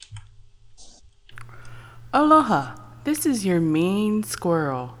Aloha, this is your mean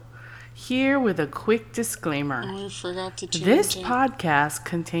squirrel, here with a quick disclaimer. Oh, I forgot to change This it. podcast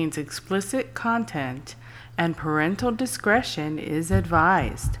contains explicit content and parental discretion is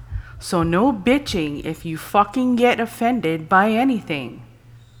advised. So no bitching if you fucking get offended by anything.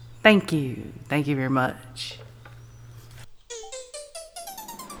 Thank you. Thank you very much.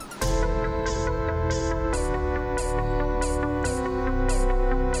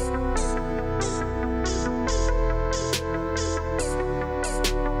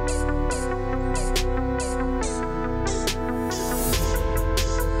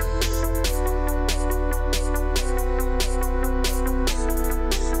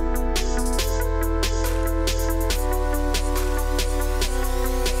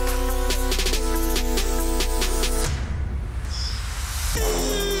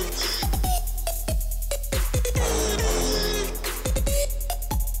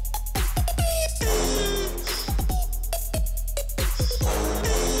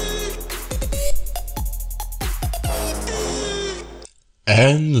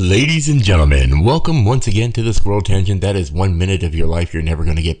 And ladies and gentlemen, welcome once again to the Squirrel Tangent. That is 1 minute of your life you're never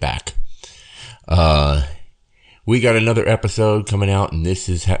going to get back. We got another episode coming out, and this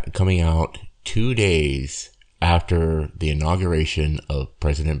is coming out 2 days after the inauguration of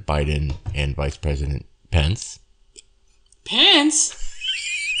President Biden and Vice President Pence. Pence?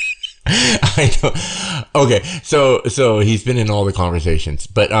 I know. Okay, so he's been in all the conversations,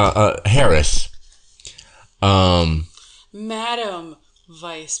 but Harris. Madam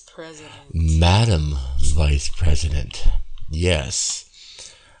Vice President. Madam Vice President.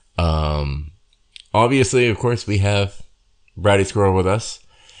 Yes. Obviously, of course, we have Bratty Squirrel with us.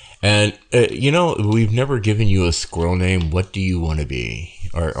 And, we've never given you a squirrel name. What do you want to be?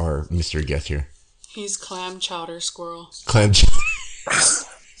 Our Mr. Guest here. He's Clam Chowder Squirrel. Clam Chowder.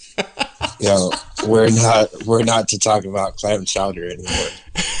 Yo, we're not to talk about clam chowder anymore.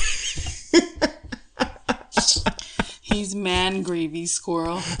 He's Man Gravy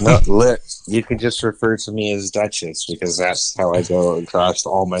Squirrel. No, look, you can just refer to me as Duchess because that's how I go across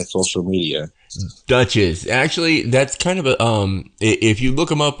all my social media. Duchess. Actually, that's kind of a if you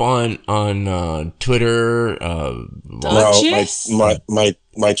look him up on Twitter, Duchess? No,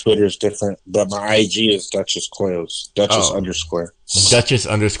 my Twitter is different, but my IG is Duchess Coils. Duchess underscore. Duchess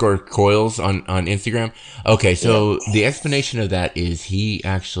underscore Coils on Instagram. Okay, so the explanation of that is he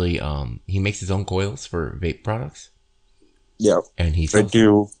actually he makes his own coils for vape products. Yeah, and I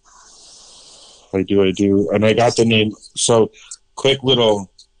do, and I got the name. So, quick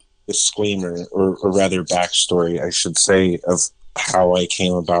little disclaimer, or rather backstory, I should say, of how I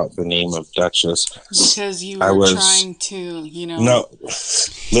came about the name of Duchess. Because you were trying to, No,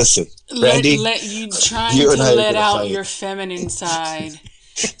 listen, Randy. You let out your feminine side.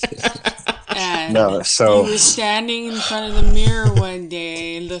 And you were standing in front of the mirror one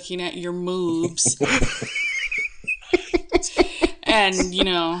day looking at your moobs. And,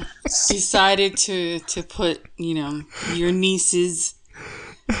 decided to put, your niece's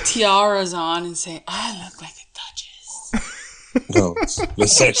tiaras on and say, I look like a Duchess. No,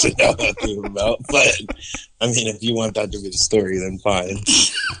 that's actually not what I'm thinking about. But, I mean, if you want that to be the story, then fine.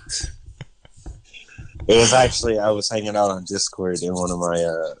 It was actually, I was hanging out on Discord in one of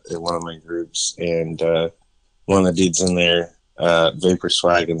my groups, and one of the dudes in there, Vapor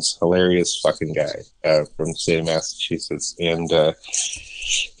Swaggin's hilarious fucking guy from the state of Massachusetts, and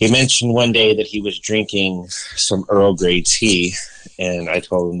he mentioned one day that he was drinking some Earl Grey tea, and I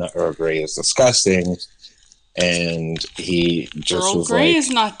told him that Earl Grey is disgusting, and he just Earl was Grey like, is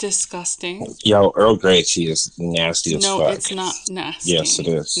not disgusting. Yo, Earl Grey tea is nasty as fuck. No, it's not nasty. Yes, it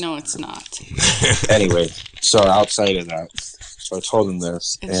is. No, it's not. Anyway, so outside of that, so I told him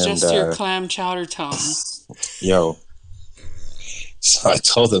this. It's just your clam chowder tone. Yo. So I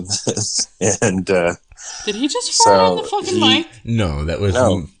told him this, and did he just fart on the fucking mic? No, that was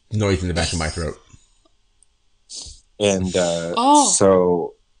noise in the back of my throat. And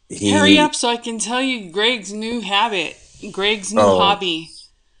so he... Hurry up so I can tell you Greg's new habit, Greg's new hobby.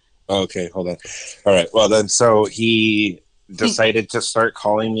 Okay, hold on. All right, well then, so he decided to start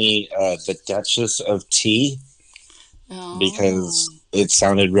calling me the Duchess of Tea because it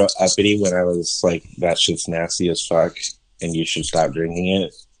sounded real uppity when I was like, that shit's nasty as fuck and you should stop drinking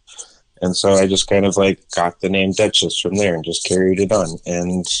it. And so I just kind of like got the name Duchess from there and just carried it on.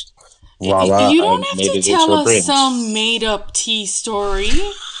 And voila, you don't I have made to it tell into a us brand. some made up tea story.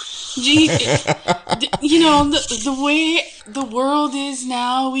 The way the world is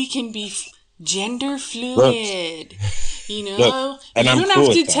now, we can be gender fluid. Look, and you I'm don't cool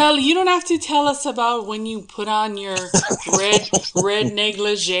have to with that. tell. You don't have to tell us about when you put on your red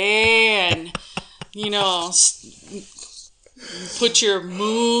negligee and put your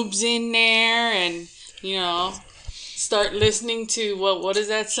moves in there and, start listening to what is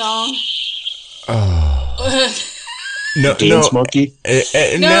that song? No, Dance Monkey?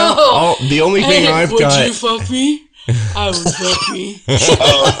 No. The only thing I've got... Would you fuck me? I would fuck me.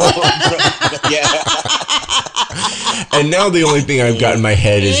 Yeah. And now the only thing I've got in my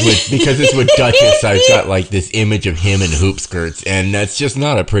head is because it's with Duchess, I've got like this image of him in hoop skirts, and that's just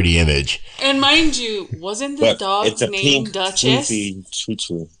not a pretty image. And mind you, wasn't the dog's name Duchess?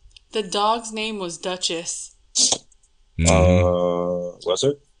 The dog's name was Duchess. Was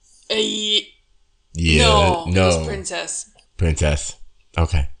it? Yeah. No, it was Princess.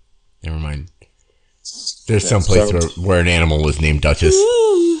 Okay. Never mind. There's some place where an animal was named Duchess.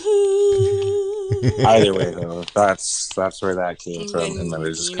 Either way, though, that's where that came from, and then I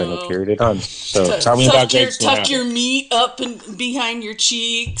just kind of carried it on. So tell me about Greg's tuck your meat up and behind your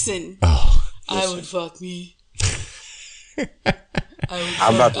cheeks, and I would fuck me.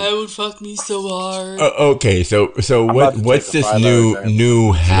 I would fuck me so hard. Okay, so what's this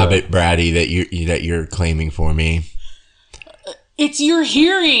new habit, Bratty, that you're claiming for me? It's your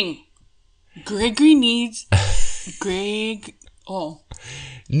hearing. Gregory needs him.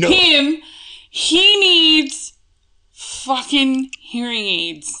 He needs fucking hearing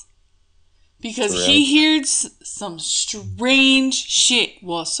aids because he hears some strange shit.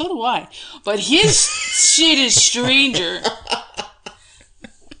 Well, so do I, but his shit is stranger.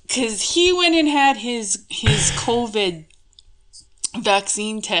 Because he went and had his COVID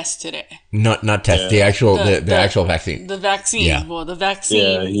vaccine test today. Not test, the actual vaccine. The vaccine. Yeah. Well, the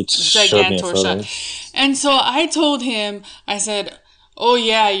vaccine gigantor shot. And so I told him, I said, oh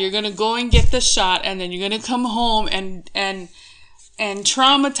yeah, you're going to go and get the shot, and then you're going to come home and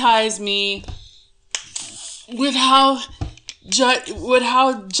traumatize me with how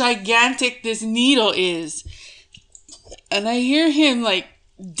gigantic this needle is. And I hear him like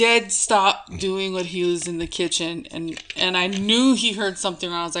dead stop doing what he was in the kitchen, and I knew he heard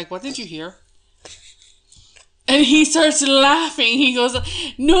something wrong. I was like, what did you hear? And he starts laughing. He goes,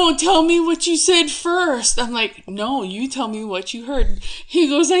 no, tell me what you said first. I'm like, no, you tell me what you heard. He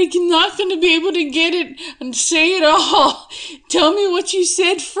goes, I'm not going to be able to get it and say it all. Tell me what you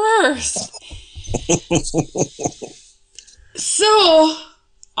said first. So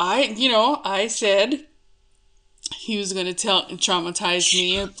I said he was going to traumatize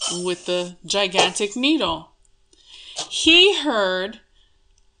me with the gigantic needle. He heard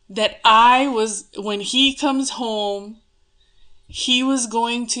that when he comes home, he was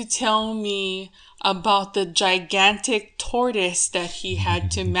going to tell me about the gigantic tortoise that he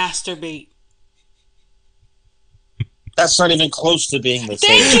had to masturbate. That's not even close to being the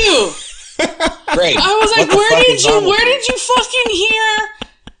same. Thank you. Great. I was like, where did you fucking hear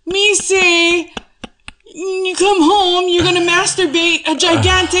me say, you come home, you're going to masturbate a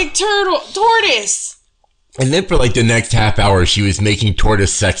gigantic tortoise? And then for like the next half hour, she was making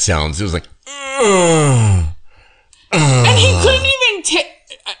tortoise sex sounds. It was like, and he couldn't even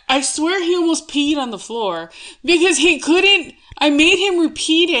I swear he almost peed on the floor because he couldn't. I made him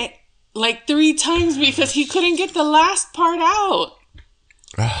repeat it like 3 times because he couldn't get the last part out.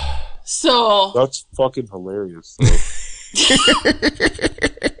 So that's fucking hilarious.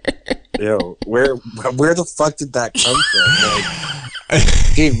 Yo, where the fuck did that come from? Like,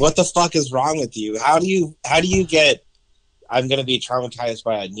 dude, what the fuck is wrong with you? How do you get? I'm gonna be traumatized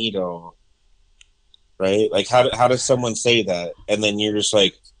by a needle, right? Like, how does someone say that? And then you're just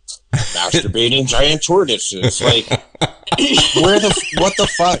like masturbating giant tortoises. Like, what the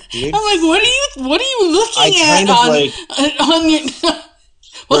fuck, dude? I'm like, what are you looking at on your?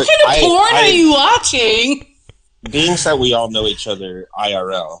 What kind of porn are you watching? Being that we all know each other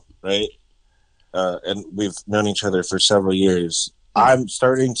IRL, right? And we've known each other for several years. I'm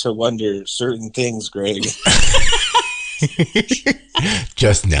starting to wonder certain things, Greg.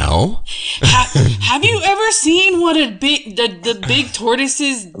 Just now? Have you ever seen what the big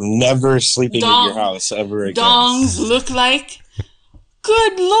tortoises? I'm never sleeping at your house ever again. Dongs look like?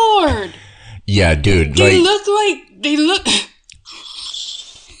 Good Lord! Yeah, dude. They look.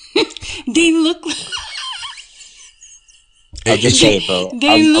 I'll just say it, bro.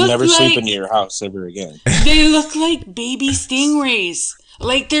 I'll never sleep in your house ever again. They look like baby stingrays.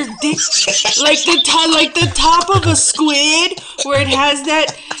 Like they're like the top of a squid, where it has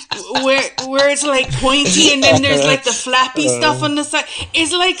that where it's like pointy, and then there's like the flappy stuff on the side.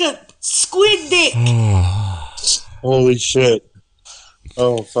 It's like a squid dick. Holy shit!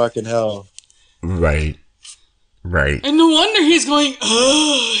 Oh fucking hell! Right. And no wonder he's going.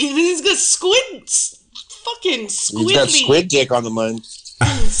 Oh, he's got fucking squidly. He's got squid dick on the mind.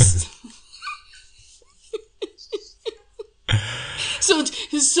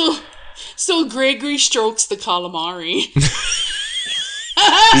 So Gregory strokes the calamari.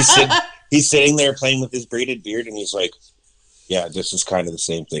 He's sitting there playing with his braided beard, and he's like, "Yeah, this is kind of the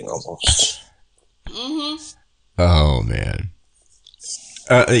same thing almost." Mm-hmm. Oh man.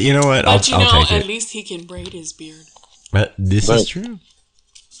 You know what? But I'll take at it. least he can braid his beard. This is true.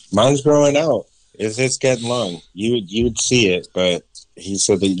 Mine's growing out. It's getting long. You would see it, but he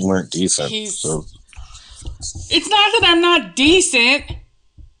said that you weren't decent. So. It's not that I'm not decent.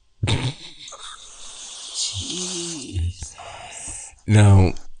 Jeez.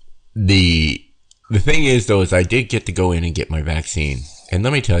 No, the thing is though is I did get to go in and get my vaccine, and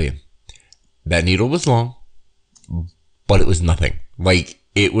let me tell you, that needle was long, but it was nothing. Like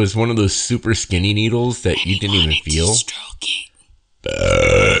it was one of those super skinny needles that you didn't even feel.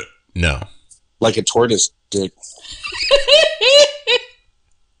 No, like a tortoise dick.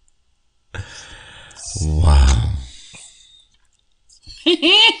 Wow.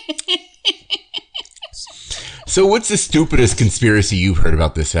 So what's the stupidest conspiracy you've heard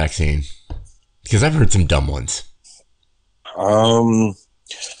about this vaccine? Because I've heard some dumb ones. Oh,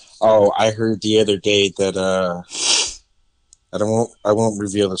 I heard the other day that I won't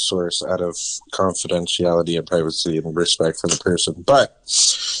reveal the source out of confidentiality and privacy and respect for the person, but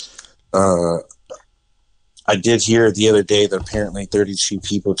I did hear the other day that apparently 32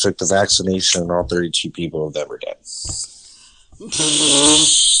 people took the vaccination and all 32 people of them are dead.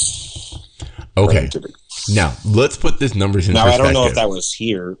 Okay. Now, let's put these numbers in perspective. Now, I don't know if that was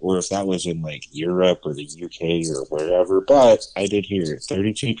here or if that was in like Europe or the UK or wherever, but I did hear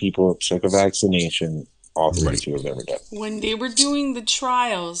 32 people took a vaccination, all 32 of them are dead. When they were doing the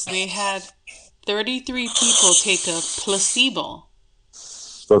trials, they had 33 people take a placebo.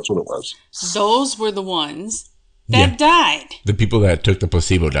 That's what it was. Those were the ones that died. The people that took the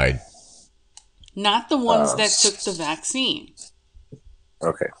placebo died. Not the ones that took the vaccine.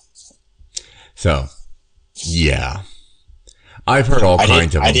 Okay. So, yeah. I've heard all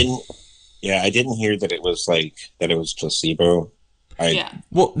kinds of them. I didn't hear that it was like, that it was placebo.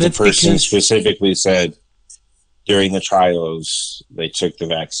 Well, the person specifically said during the trials, they took the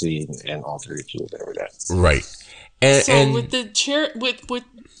vaccine and all 32 of them were dead. Right. And with with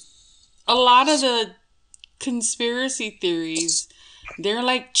a lot of the conspiracy theories, they're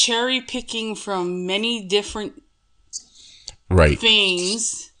like cherry picking from many different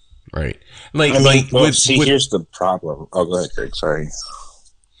things. Right. Here's the problem. Oh, go ahead, Greg. Sorry.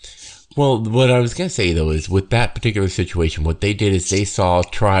 Well, what I was going to say, though, is with that particular situation, what they did is they saw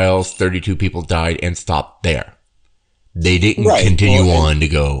trials, 32 people died, and stopped there. They didn't continue on to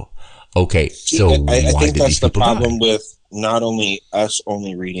go, okay, so I why think did that's these the people problem die? with not only us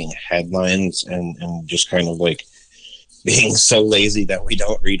only reading headlines and just kind of like being so lazy that we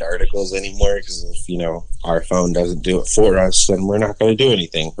don't read articles anymore, because if our phone doesn't do it for us, then we're not going to do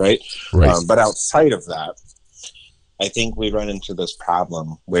anything, right? But outside of that, I think we run into this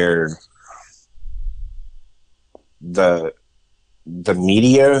problem where the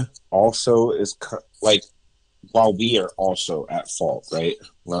media also is like, while we are also at fault, right?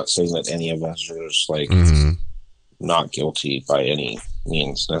 I'm not saying that any of us are just like not guilty by any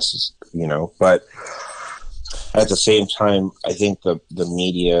means, but at the same time, I think the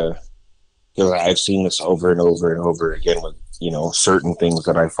media, because I've seen this over and over and over again with, certain things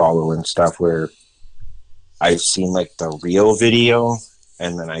that I follow and stuff, where I've seen like the real video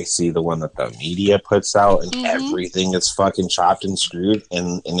and then I see the one that the media puts out and everything is fucking chopped and screwed.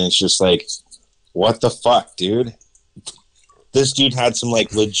 And it's just like, what the fuck, dude? This dude had some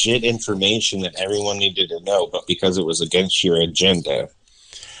like legit information that everyone needed to know, but because it was against your agenda,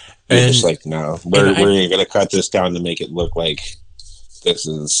 you're just like, no, we're going to cut this down to make it look like this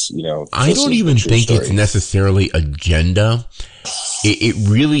is, I don't even think story. It's necessarily agenda. It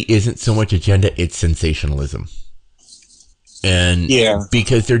really isn't so much agenda, it's sensationalism. And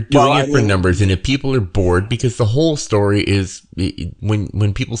because they're doing it for numbers, and if people are bored, because the whole story is,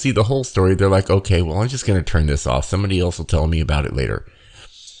 when people see the whole story, they're like, okay, well, I'm just going to turn this off. Somebody else will tell me about it later.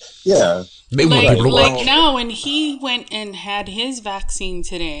 Yeah. They want people to watch. Like now, when he went and had his vaccine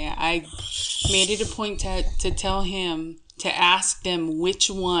today, I made it a point to tell him to ask them which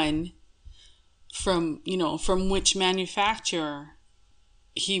one from which manufacturer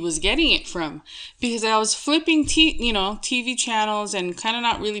he was getting it from, because I was flipping TV channels and kind of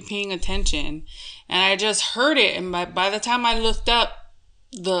not really paying attention, and I just heard it, and by the time I looked up,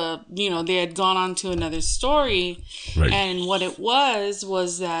 they had gone on to another story, and what it was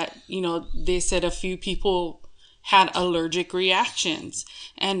that they said a few people had allergic reactions,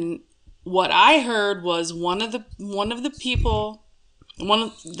 and what I heard was one of the people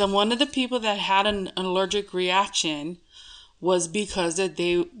that had an allergic reaction was because that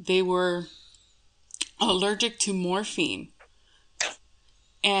they were allergic to morphine.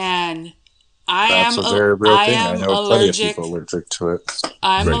 And That's a very real thing. I know plenty of people allergic to it.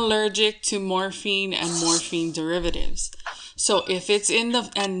 I'm allergic to morphine and morphine derivatives. So if it's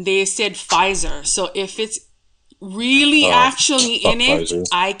and they said Pfizer. So if it's really actually in it, Pfizer.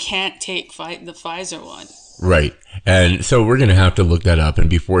 I can't take the Pfizer one. Right. And so we're going to have to look that up. And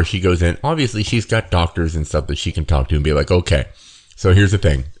before she goes in, obviously she's got doctors and stuff that she can talk to and be like, okay, so here's the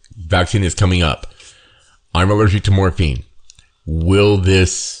thing. Vaccine is coming up. I'm allergic to morphine. Will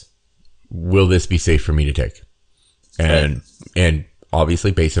this be safe for me to take? And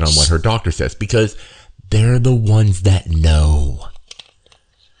obviously base it on what her doctor says, because they're the ones that know.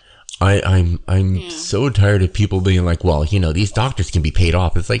 I'm so tired of people being like, well, these doctors can be paid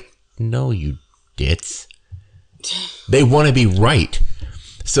off. It's like, no, you dits. They want to be right.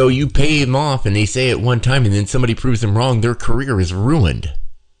 So you pay them off and they say it one time and then somebody proves them wrong. Their career is ruined.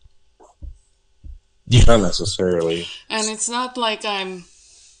 Not necessarily. And it's not like I'm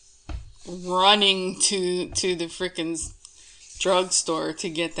running to the frickin' drugstore to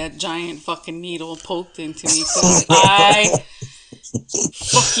get that giant fucking needle poked into me, because I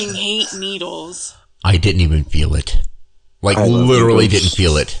fucking hate needles. I didn't even feel it. Like, literally didn't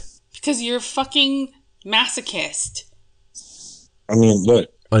feel it. Because you're a fucking masochist. I mean, look.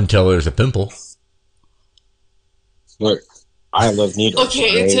 Until there's a pimple. Look, I love needles.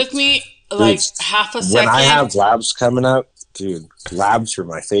 Okay, right? It took me half a second. When I have labs coming up, dude, labs are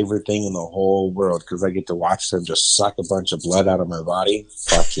my favorite thing in the whole world, because I get to watch them just suck a bunch of blood out of my body.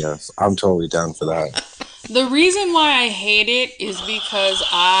 Fuck yes. I'm totally down for that. The reason why I hate it is because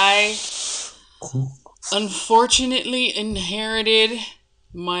I unfortunately inherited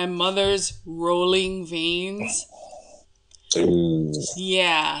my mother's rolling veins. Ooh.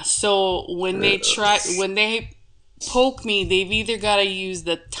 Yeah, so when they poke me, they've either got to use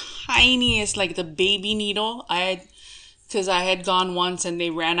the tiniest, like the baby needle. Because I had gone once and they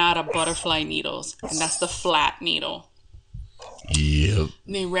ran out of butterfly needles, and that's the flat needle. Yep.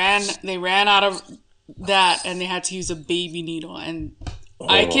 They ran out of that, and they had to use a baby needle. And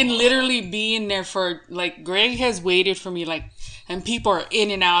I can literally be in there for, like, Greg has waited for me, like, and people are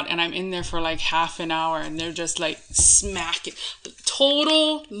in and out, and I'm in there for like half an hour, and they're just like smacking.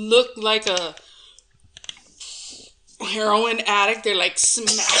 Total look like a heroin addict. They're like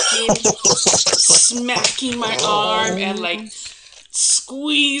smacking my arm and like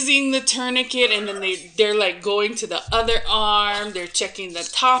squeezing the tourniquet, and then they're like going to the other arm. They're checking the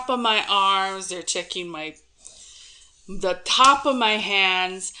top of my arms. They're checking the top of my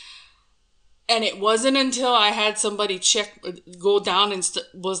hands. And it wasn't until I had somebody go down and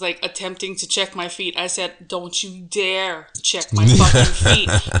was like attempting to check my feet. I said, don't you dare check my fucking feet,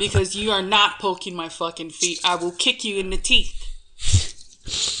 because you are not poking my fucking feet. I will kick you in the teeth.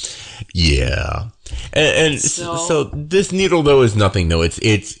 Yeah. And so this needle though is nothing though.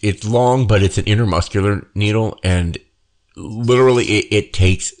 It's long, but it's an intermuscular needle, and literally it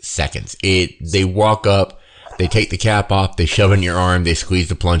takes seconds. They walk up, they take the cap off, they shove it in your arm, they squeeze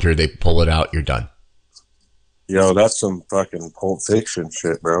the plunger, they pull it out, you're done. Yo, that's some fucking Pulp Fiction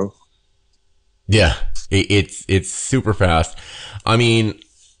shit, bro. Yeah, it's super fast. I mean,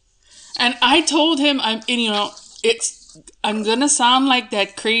 and I told him I'm gonna sound like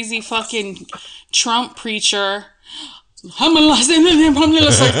that crazy fucking Trump preacher. Like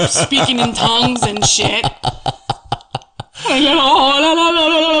speaking in tongues and shit.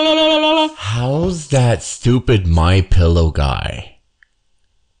 How's that stupid My Pillow guy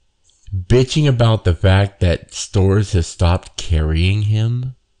bitching about the fact that stores have stopped carrying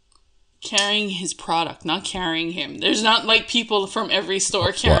him? Carrying his product, not carrying him. There's not like people from every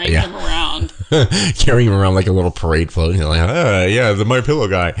store carrying him around. Carrying him around like a little parade float. You're like, yeah, the My Pillow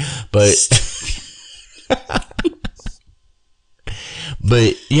guy. But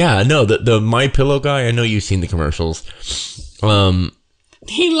but yeah, no, the My Pillow guy, I know you've seen the commercials.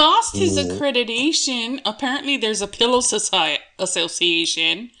 He lost his accreditation. Apparently there's a pillow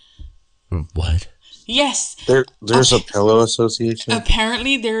association. What? Yes. There's a pillow association?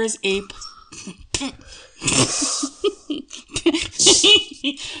 Apparently there is a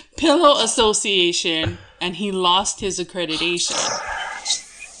pillow association, and he lost his accreditation.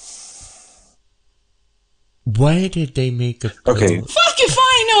 Why did they make a pillow? Okay. Fuck if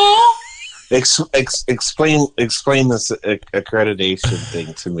I know. Explain this accreditation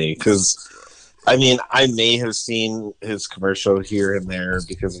thing to me, because I mean, I may have seen his commercial here and there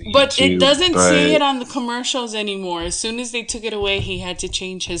because of but YouTube, it doesn't say it on the commercials anymore. As soon as they took it away, he had to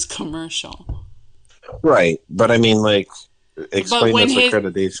change his commercial. Right, but I mean, like, explain this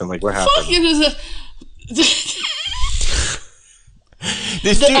accreditation. Like, what happened? Fuck, it was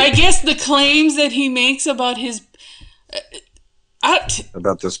I guess the claims that he makes about his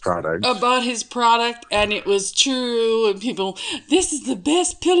about his product, and it was true, and people, this is the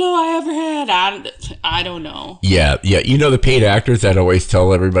best pillow I ever had. I don't know. Yeah. You know the paid actors that always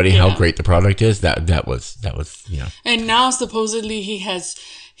tell everybody how great the product is. That was And now supposedly he has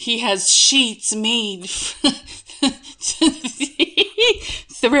sheets made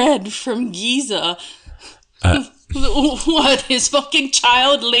thread from Giza. What, his fucking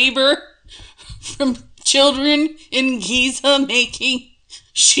child labor from children in Giza making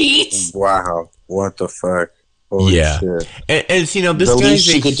sheets? Wow, what the fuck? Holy shit. And you know, this the guy,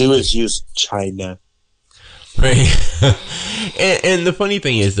 least you could do is use China. Right. and the funny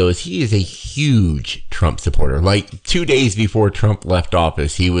thing is, though, is he is a huge Trump supporter. Like 2 days before Trump left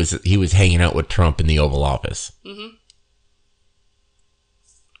office, he was hanging out with Trump in the Oval Office. Mm-hmm.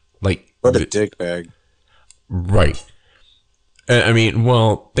 Like, what a dickbag. Right. I mean,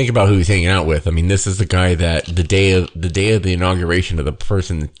 well, think about who he's hanging out with. I mean, this is the guy that the day of the inauguration of the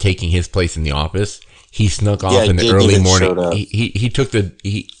person taking his place in the office, he snuck off in the early morning. He took the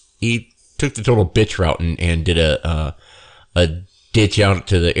total bitch route and did a ditch out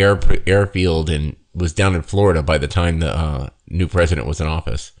to the airfield and was down in Florida by the time the new president was in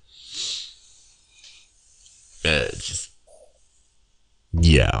office. There's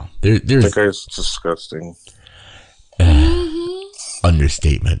that guy's disgusting.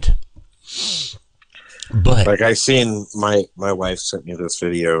 Understatement. But like, I seen my wife sent me this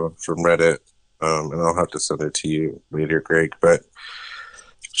video from Reddit, and I'll have to send it to you later, Greg. But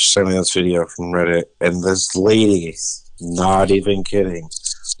she sent me this video from Reddit, and this lady, not even kidding,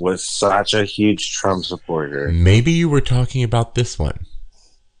 was such a huge Trump supporter. Maybe you were talking about this one,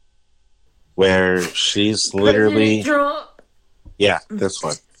 where she's literally, Trump. Yeah, this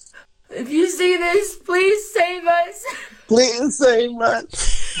one. If you see this, please save us. Please save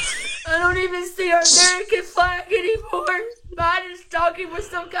us. I don't even see our American flag anymore. Biden is talking with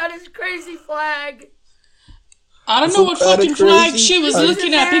some kind of crazy flag. I don't know what fucking flag she was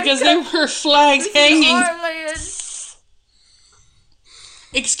looking at, because there were flags hanging.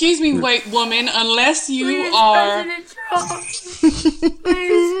 Excuse me, white woman, unless you are... President Trump.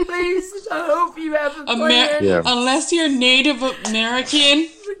 please, I hope you have a plan. Unless you're Native American.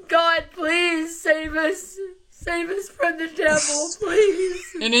 God, please save us. Save us from the devil,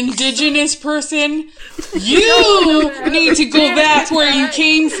 please. An indigenous person, you need to go back where you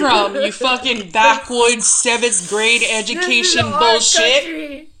came from, you fucking backwoods 7th grade education bullshit.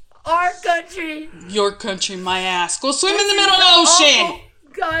 Country. Our country. Your country, my ass. Go swim in the middle of the ocean.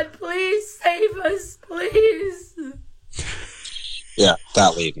 God, please save us, please. Yeah,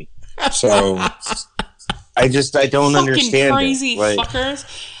 that lady. So, I don't understand crazy it. Fuckers.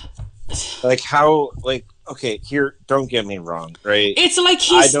 Like how, like, okay, here, don't get me wrong, right? It's like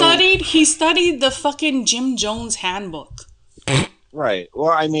he studied the fucking Jim Jones handbook. Right.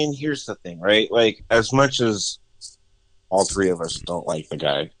 Well, I mean, here's the thing, right? Like, as much as all three of us don't like the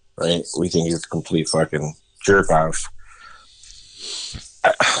guy, right? We think he's a complete fucking jerk off.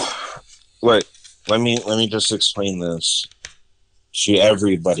 Look, let me just explain this to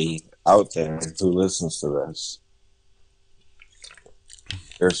everybody out there who listens to this.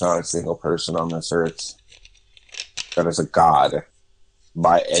 There's not a single person on this earth that is a god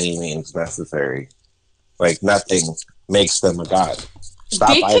by any means necessary. Like, nothing makes them a god.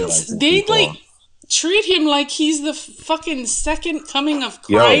 Stop idolizing people. Like treat him like he's the fucking second coming of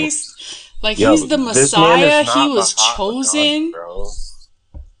Christ. He's the Messiah. He was chosen. God,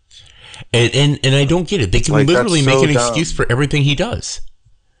 and I don't get it. They can literally make an excuse for everything he does.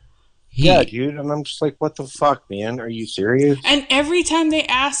 Yeah, dude, and I'm just like, what the fuck, man? Are you serious? And every time they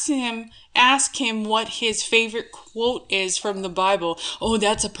ask him what his favorite quote is from the Bible, oh,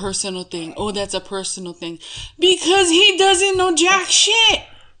 that's a personal thing. Oh, that's a personal thing. Because he doesn't know jack shit.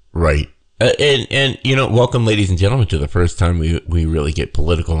 Right. And you know, welcome, ladies and gentlemen, to the first time we really get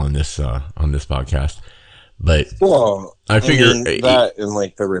political on this podcast. But I figure that in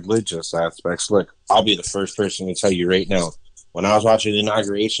like the religious aspects. Look, I'll be the first person to tell you right now. When I was watching the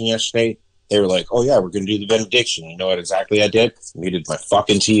inauguration yesterday, they were like, "Oh yeah, we're gonna do the benediction." You know what exactly I did? Muted my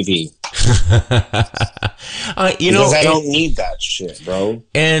fucking TV. Because I don't need that shit, bro.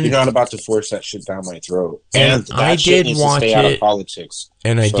 And you're not about to force that shit down my throat. And that shit needs to stay out of politics.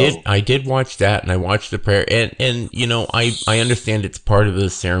 And I did watch that, and I watched the prayer, and you know, I understand it's part of the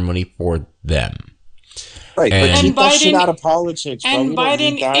ceremony for them. Right, but keep that shit out of politics, bro. And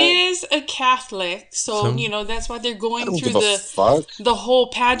Biden is a Catholic, so you know that's why they're going through the whole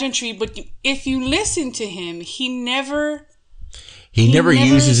pageantry. But if you listen to him, he never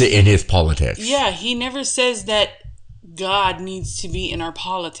uses it in his politics. Yeah, he never says that God needs to be in our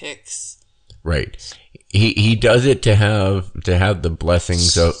politics. Right. He does it to have the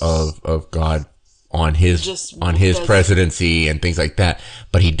blessings of God on his presidency and things like that,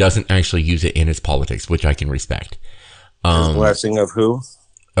 but he doesn't actually use it in his politics, which I can respect. His blessing of who?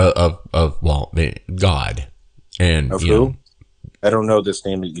 Well, God. And of who? I don't know this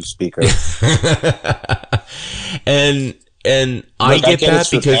name that you speak of. and I get that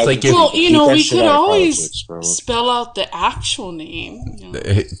because, like, we could always spell out the actual name.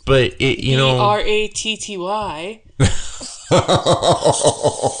 But Ratty.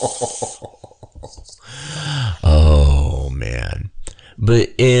 Oh man! But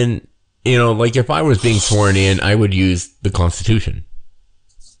like if I was being sworn in, I would use the Constitution.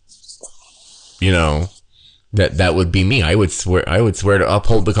 That would be me. I would swear to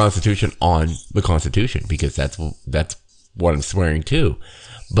uphold the Constitution on the Constitution because that's what I'm swearing to.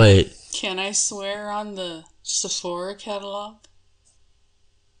 But can I swear on the Sephora catalog?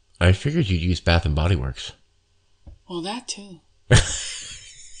 I figured you'd use Bath and Body Works. Well, that too.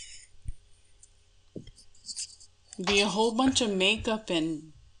 Be a whole bunch of makeup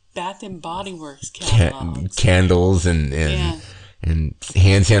and Bath and Body Works catalogs. Candles and hand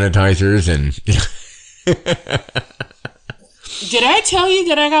sanitizers and... Did I tell you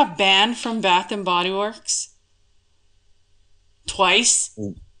that I got banned from Bath and Body Works? Twice?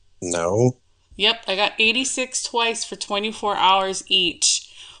 No. Yep, I got 86 twice for 24 hours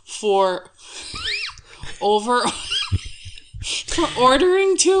each for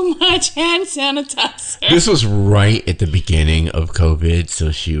ordering too much hand sanitizer. This was right at the beginning of COVID,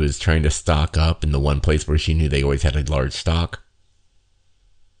 so she was trying to stock up in the one place where she knew they always had a large stock.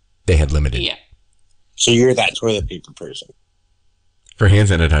 They had limited. Yeah. So you're that toilet paper person. For hand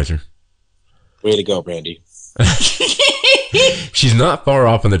sanitizer. Way to go, Brandy. She's not far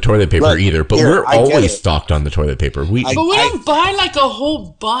off on the toilet paper either, but we're always stocked on the toilet paper. But we don't buy like a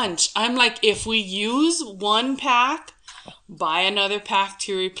whole bunch. I'm like, if we use one pack, buy another pack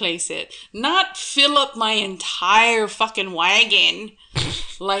to replace it. Not fill up my entire fucking wagon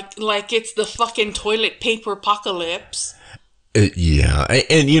like it's the fucking toilet paper apocalypse. Yeah,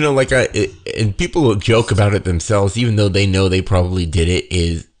 and and people will joke about it themselves, even though they know they probably did it.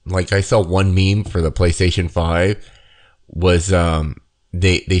 Is like I saw one meme for the PlayStation 5 was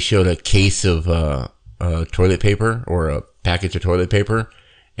they showed a case of toilet paper or a package of toilet paper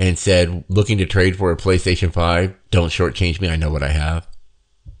and said, looking to trade for a PlayStation 5, don't shortchange me, I know what I have.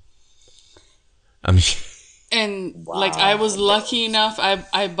 And like I was lucky enough,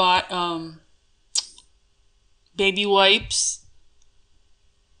 I bought baby wipes.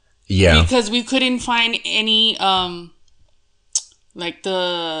 Yeah. Because we couldn't find any like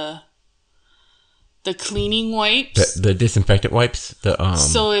the cleaning wipes. The disinfectant wipes.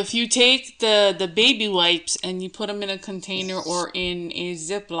 So if you take the baby wipes and you put them in a container or in a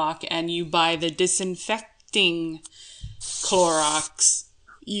Ziploc and you buy the disinfecting Clorox,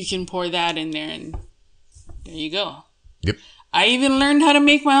 you can pour that in there and there you go. Yep. I even learned how to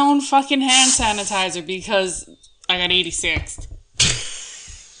make my own fucking hand sanitizer because I got 86th.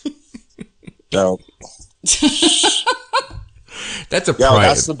 No. That's a pride.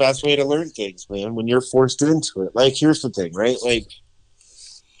 That's the best way to learn things, man, when you're forced into it. Like, here's the thing, right? Like,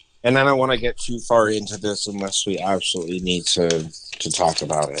 and I don't want to get too far into this unless we absolutely need to talk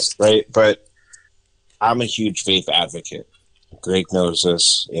about it, right? But I'm a huge vape advocate. Greg knows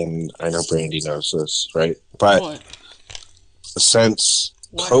this, and I know Brandy knows this, right? But since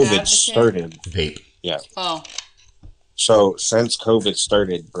COVID started... Vape. Yeah. Oh. So, since COVID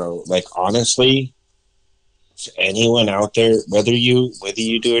started, bro, like, honestly... anyone out there, whether you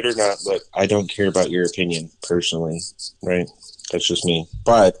do it or not, look, I don't care about your opinion personally, right? That's just me.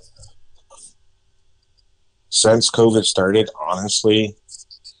 But since COVID started, honestly,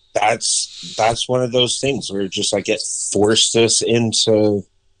 that's one of those things where just like it forced us into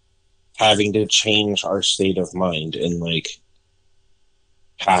having to change our state of mind and like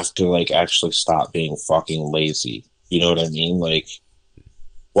have to like actually stop being fucking lazy. You know what I mean? Like,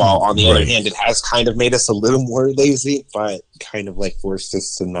 while on the other hand, it has kind of made us a little more lazy, but kind of like forced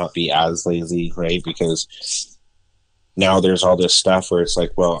us to not be as lazy, right? Because now there's all this stuff where it's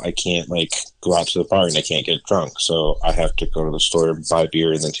like, well, I can't like go out to the bar and I can't get drunk, so I have to go to the store, buy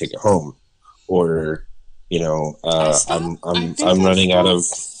beer, and then take it home. Or, you know, I'm running out of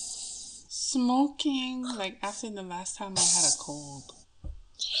smoking. Like after the last time I had a cold,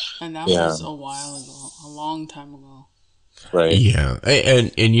 and that was a while ago, a long time ago. Right. Yeah,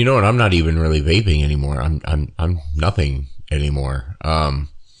 and you know what? I'm not even really vaping anymore. I'm nothing anymore.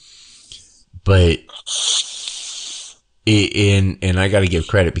 But and I got to give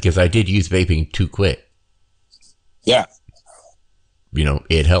credit because I did use vaping to quit. Yeah.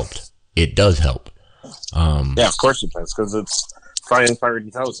 It helped. It does help. Yeah, of course it does, because science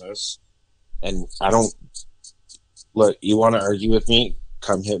already tells us. And I don't... Look, you want to argue with me?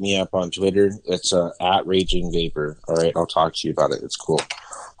 Come hit me up on Twitter. It's at Raging Vapor. All right, I'll talk to you about it. It's cool.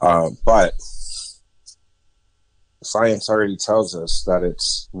 But science already tells us that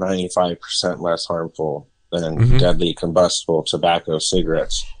it's 95% less harmful than deadly combustible tobacco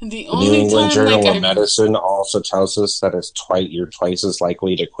cigarettes. The New England Journal of Medicine also tells us that you're twice as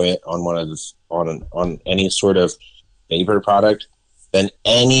likely to quit on any sort of vapor product than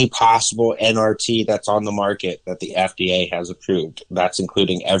any possible NRT that's on the market that the FDA has approved. That's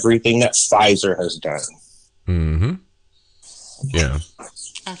including everything that Pfizer has done. Mm-hmm. Yeah.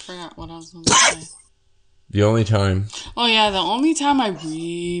 I forgot what I was going to say. The only time... Oh, yeah, the only time I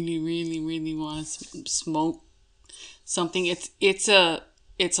really, really, really want to smoke something, it's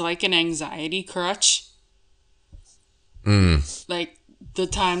like an anxiety crutch. Like, the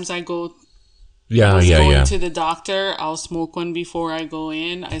times I go... going to the doctor, I'll smoke one before I go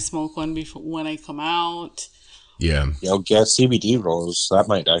in. I smoke one before when I come out. Yeah. You'll get CBD rolls. That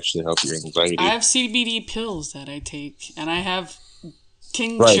might actually help your anxiety. I have CBD pills that I take, and I have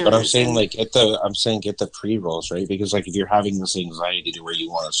tinctures. Right, but I'm saying get the pre-rolls, right? Because like if you're having this anxiety to where you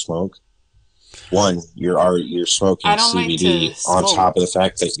want to smoke, one, you're smoking CBD on top of the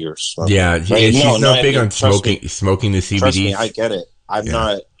fact that you're smoking. Yeah, right? She's not big on smoking the CBD. Trust me, I get it. I'm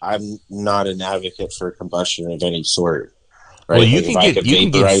not an advocate for combustion of any sort. Right? Well, you can get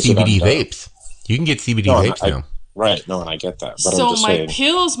CBD vapes. You can get CBD vapes now. Right, no, and I get that. But so I'm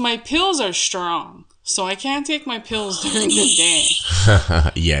just my pills are strong, so I can't take my pills during the day.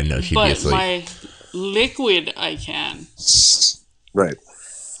 Yeah, no, she'd be asleep. But my liquid, I can. Right.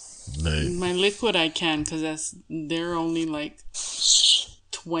 My liquid, I can, because they're only like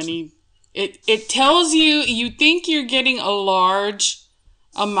 20. It tells you think you're getting a large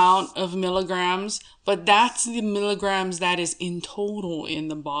amount of milligrams, but that's the milligrams that is in total in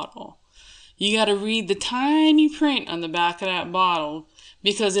the bottle. You got to read the tiny print on the back of that bottle,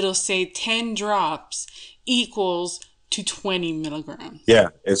 because it'll say 10 drops equals to 20 milligrams. Yeah,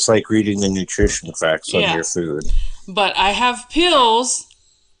 it's like reading the nutrition facts on your food. But I have pills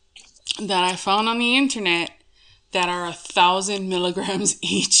that I found on the internet that are 1,000 milligrams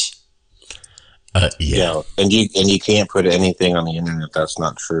each. Yeah, and you can't put anything on the internet that's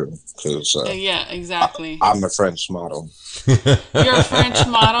not true, because yeah, exactly. I'm a French model. You're a French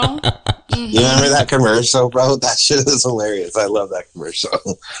model? Mm-hmm. You remember that commercial, bro? That shit is hilarious. I love that commercial.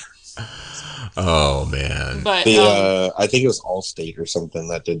 Oh man! But I think it was Allstate or something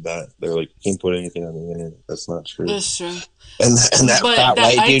that did that. They're like, you can't put anything on the internet that's not true. That's true. And that fat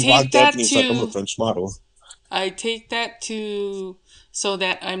white dude walked up and he's like, I'm a French model. I take that so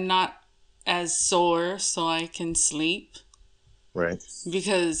that I'm not as sore, so I can sleep. Right.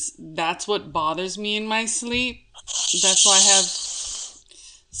 Because that's what bothers me in my sleep. That's why I have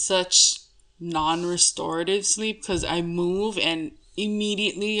such non-restorative sleep, because I move and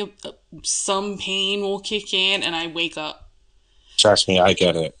immediately some pain will kick in and I wake up. Trust me, I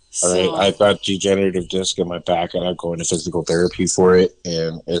get it. All right, I've got degenerative disc in my back, and I'm going to physical therapy for it,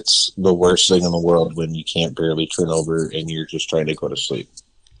 and it's the worst thing in the world when you can't barely turn over and you're just trying to go to sleep.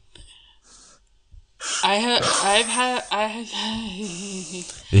 I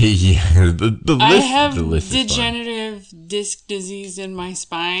have degenerative disc disease in my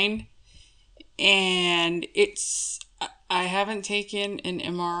spine, and I haven't taken an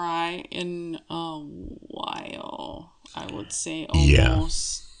MRI in a while. I would say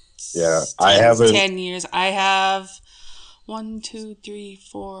almost. Yeah, I haven't 10 years. I have 1, 2, 3,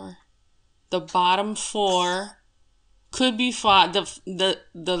 4. The bottom 4 could be 5.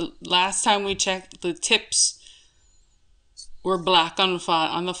 The last time we checked, the tips were black on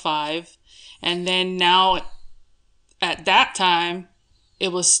the 5, and then now at that time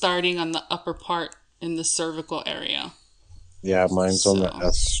it was starting on the upper part in the cervical area. Yeah, mine's on the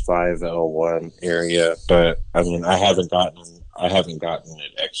S5L1 area, but I mean, I haven't gotten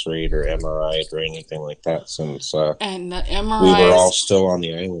it X-rayed or MRI'd or anything like that since and the MRIs, we were all still on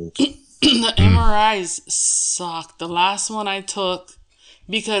the island. The MRIs suck. The last one I took,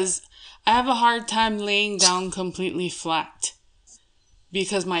 because I have a hard time laying down completely flat,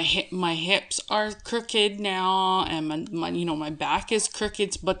 because my hips are crooked now, and my back is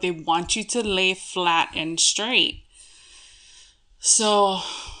crooked, but they want you to lay flat and straight. So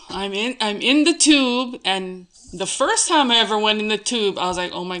I'm in the tube, and the first time I ever went in the tube, I was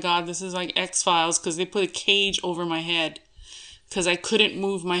like, oh my God, this is like X-Files, because they put a cage over my head, because I couldn't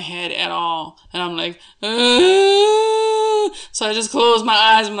move my head at all. And I'm like, So I just closed my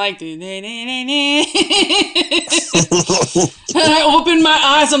eyes. I'm like, and I opened my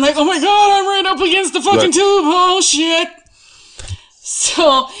eyes. I'm like, oh my God, I'm right up against the fucking tube. Oh shit.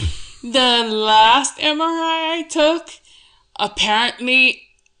 So the last MRI I took, apparently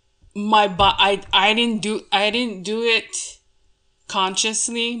I didn't do it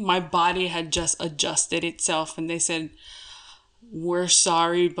consciously. My body had just adjusted itself, and they said, we're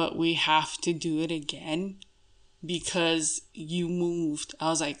sorry, but we have to do it again because you moved. I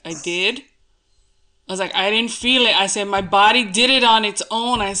was like, I did? I was like, I didn't feel it. I said, my body did it on its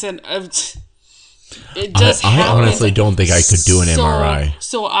own. I said, it just I happened. honestly don't think I could do an MRI.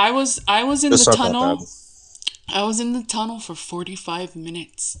 So I was in the tunnel. I was in the tunnel for 45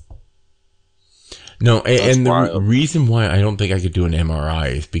 minutes. No, and the reason why I don't think I could do an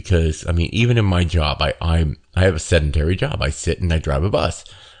MRI is because, I mean, even in my job, I have a sedentary job. I sit and I drive a bus.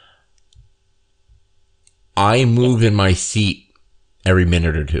 I move in my seat every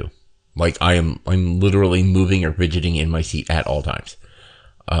minute or two. Like I'm literally moving or fidgeting in my seat at all times.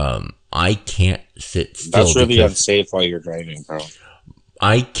 I can't sit still. That's really unsafe while you're driving, bro.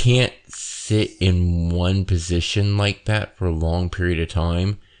 I can't sit in one position like that for a long period of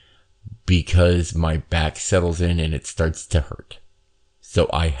time because my back settles in and it starts to hurt. So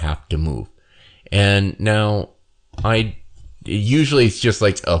I have to move. And now usually it's just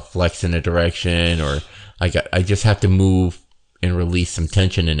like a flex in a direction, or I just have to move and release some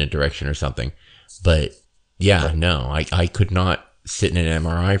tension in a direction or something. But yeah, no, I could not sit in an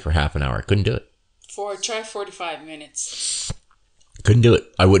MRI for half an hour. I couldn't do it. Try 45 minutes. Couldn't do it.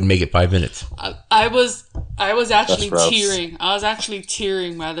 I wouldn't make it 5 minutes. I was actually tearing. I was actually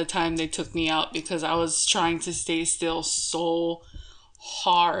tearing by the time they took me out because I was trying to stay still so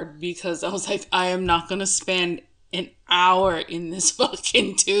hard because I was like, I am not going to spend an hour in this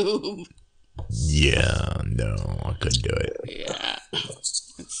fucking tube. Yeah, no, I couldn't do it. Yeah,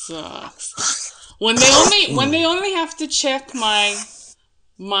 it sucks. When they only have to check my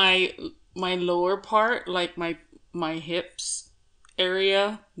lower part, like my hips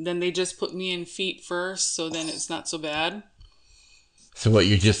area, then they just put me in feet first, so then it's not so bad. So what,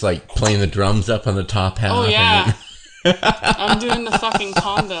 you're just like playing the drums up on the top half? Oh yeah. I'm doing the fucking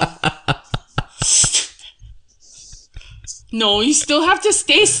conga. No, you still have to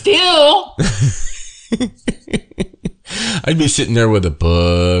stay still. I'd be sitting there with a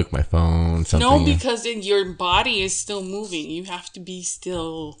book, my phone, something. No, because your body is still moving. You have to be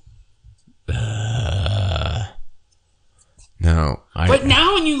still. No. But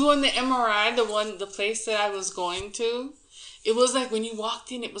now when you go in the MRI, the place that I was going to, it was like when you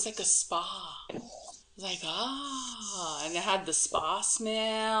walked in, it was like a spa. It was like, and it had the spa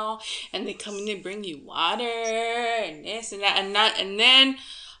smell, and they come in and bring you water, and this and that, and then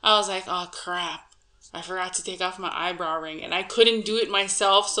I was like, oh crap, I forgot to take off my eyebrow ring, and I couldn't do it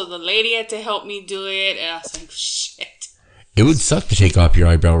myself, so the lady had to help me do it, and I was like, shit. It would suck to take off your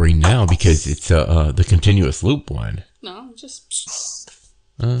eyebrow ring now because it's the continuous loop one. No, just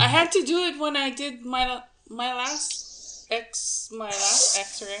I had to do it when I did my last X-ray.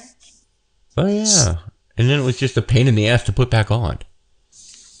 Oh yeah, and then it was just a pain in the ass to put back on.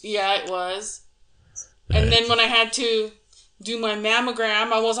 Yeah, it was. And then when I had to do my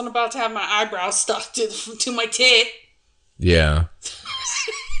mammogram, I wasn't about to have my eyebrows stuck to my tit. Yeah.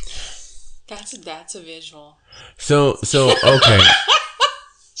 That's a visual. So okay.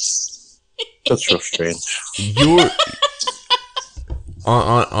 That's so strange. You're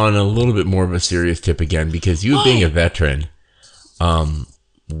on a little bit more of a serious tip again, because you being a veteran,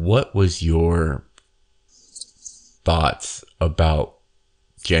 what was your thoughts about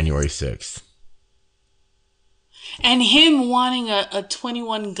January 6th? And him wanting a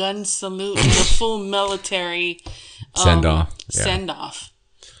 21 gun salute and a full military send-off. Send-off.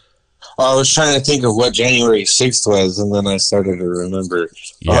 I was trying to think of what January 6th was, and then I started to remember.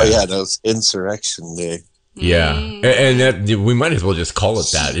 Yeah. Oh, yeah, that was Insurrection Day. Yeah, and that, we might as well just call it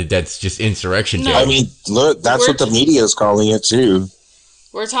that. That's just Insurrection Day. I mean, look, that's what the media is calling it, too.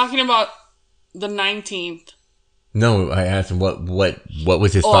 We're talking about the 19th. No, I asked him what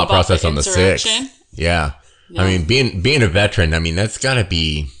was his thought process on the 6th. Yeah. I mean, being a veteran, I mean, that's got to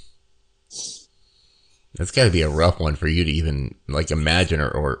be a rough one for you to even like imagine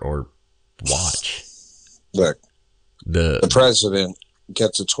or watch. Look, the president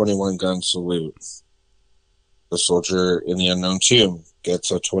gets a 21 gun salute. The soldier in the unknown tomb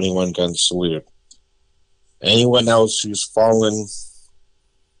gets a 21 gun salute. Anyone else who's fallen,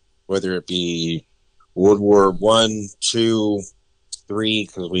 whether it be World War I, II, III,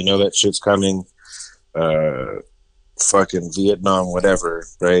 because we know that shit's coming, fucking Vietnam, whatever,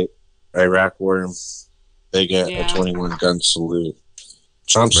 right? Iraq War, they get a 21 gun salute.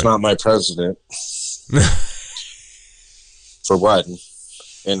 Trump's not my president. For one.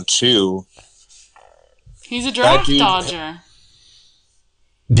 And two, he's a draft dodger.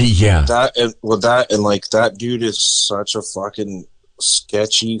 That dude is such a fucking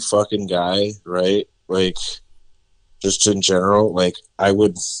sketchy fucking guy, right? Like, just in general, like, I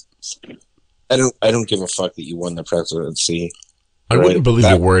don't give a fuck that you won the presidency. I wouldn't believe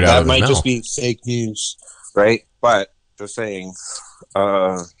a word out of his mouth. That might just be fake news, right? But just saying,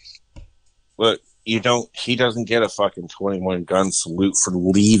 look, he doesn't get a fucking 21 gun salute for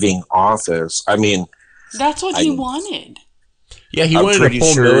leaving office. I mean, that's what he wanted. Yeah, he wanted a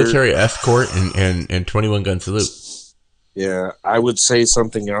full military escort and 21 gun salute. Yeah, I would say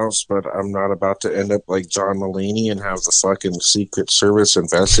something else, but I'm not about to end up like John Mulaney and have the fucking Secret Service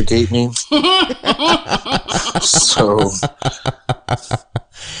investigate me. So,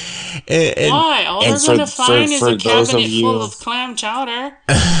 why? All they're going to find is a cabinet full of clam chowder.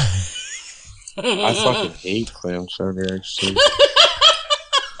 I fucking hate clam chowder, actually.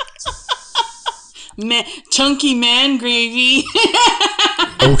 Chunky man gravy.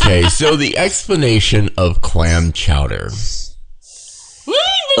 Okay, so the explanation of clam chowder.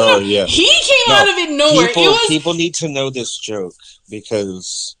 Oh yeah, he came out of it nowhere. People need to know this joke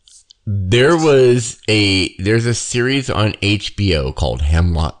because there's a series on HBO called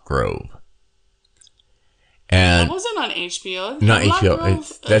Hemlock Grove, and that wasn't on HBO. Not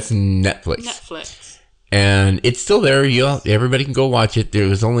HBO. That's Netflix. Netflix. And it's still there. Everybody can go watch it. There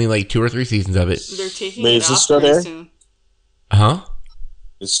was only like 2 or 3 seasons of it. They're taking it off still there? Soon. Huh?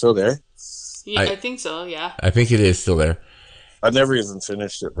 It's still there? Yeah, I think so, yeah. I think it is still there. I never even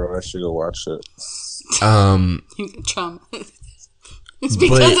finished it, bro. I should go watch it. Trump. It's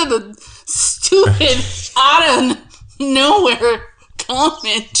because of the stupid, out of nowhere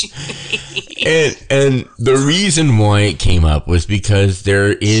comment. and the reason why it came up was because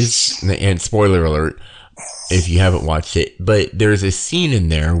there is, and spoiler alert, if you haven't watched it, but there's a scene in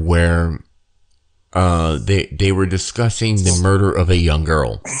there where they were discussing the murder of a young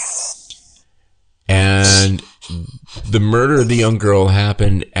girl. And the murder of the young girl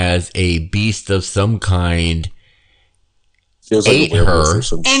happened as a beast of some kind ate her.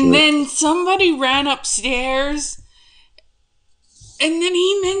 And then somebody ran upstairs and then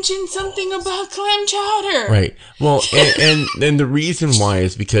he mentioned something about clam chowder. Right. Well, and the reason why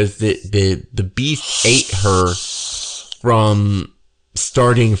is because the beast ate her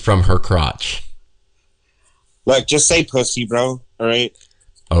starting from her crotch. Look, just say pussy, bro. All right?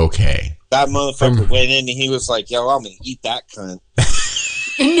 Okay. That motherfucker went in and he was like, yo, I'm going to eat that cunt.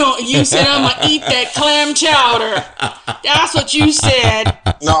 No, you said I'm going to eat that clam chowder. That's what you said.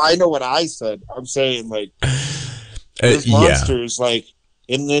 No, I know what I said. I'm saying, like, this monster's, like,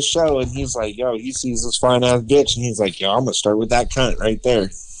 in this show, and he's like, yo, he sees this fine-ass bitch, and he's like, yo, I'm going to start with that cunt right there.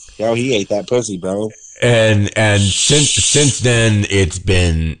 Yo, he ate that pussy, bro. And since then, it's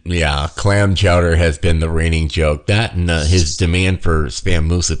been, clam chowder has been the reigning joke. That and his demand for spam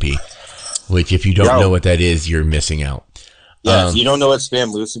musubi, which if you don't know what that is, you're missing out. Yeah, if you don't know what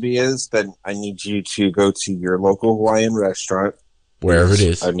spam musubi is, then I need you to go to your local Hawaiian restaurant. Wherever it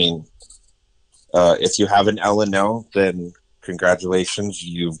is. I mean, if you have an L&L, then congratulations.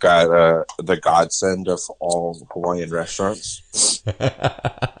 You've got the godsend of all Hawaiian restaurants.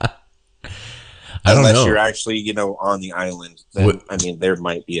 Unless you're actually, on the island. Then, I mean, there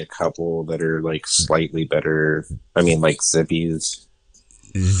might be a couple that are, like, slightly better. I mean, like Zippy's.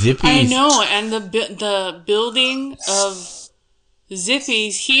 I know, and the building of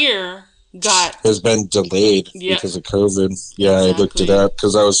Zippy's here has been delayed because of COVID. Yeah, exactly. I looked it up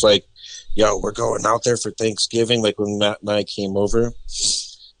because I was like, yo, we're going out there for Thanksgiving, like when Matt and I came over.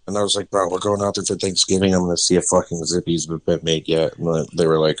 And I was like, bro, we're going out there for Thanksgiving. I'm going to see if fucking Zippy's been made yet. And they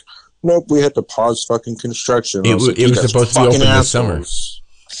were like, nope, we had to pause fucking construction. It was supposed to be open this summer.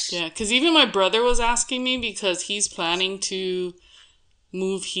 Yeah, because even my brother was asking me because he's planning to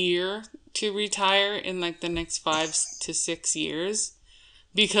move here to retire in like the next 5 to 6 years.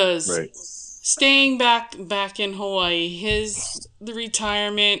 Because staying back in Hawaii, the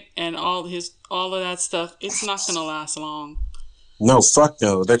retirement and all of that stuff, it's not going to last long. No, fuck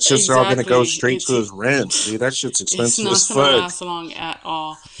no. That shit's all going to go straight to his rent. Dude, that shit's expensive as fuck. It's not going to last long at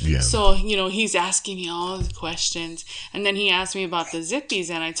all. Yeah. So, he's asking me all the questions. And then he asked me about the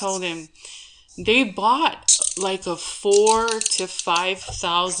Zippies, and I told him they bought like a 4,000 to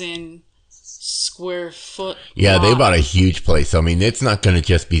 5,000 square foot lot. They bought a huge place. I mean, it's not going to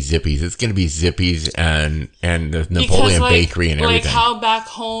just be Zippies. It's going to be Zippies and the Napoleon Bakery and everything. Like how back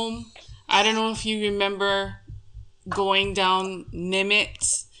home, I don't know if you remember going down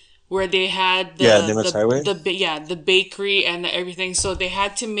Nimitz where they had the bakery and everything. So they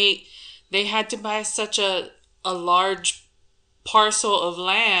had to buy such a large parcel of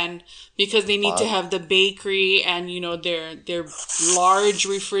land because they need to have the bakery and their large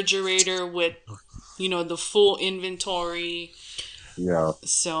refrigerator with the full inventory. Yeah.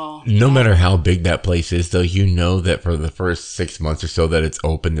 So no matter how big that place is, though, that for the first 6 months or so that it's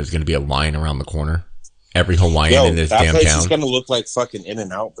open, there's going to be a line around the corner. Every Hawaiian in this damn town. That place is going to look like fucking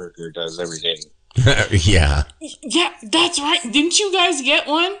In-N-Out Burger does every day. Yeah. Yeah, that's right. Didn't you guys get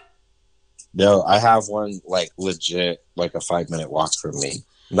one? No, I have one like legit, like a 5-minute walk from me.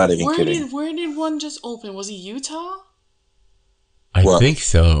 I'm not even kidding. Where did one just open? Was it Utah? I think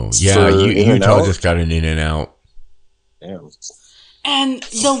so. Yeah, Utah just got an In-N-Out. Damn. And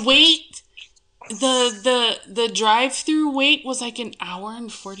the wait, the drive-through wait was like an hour and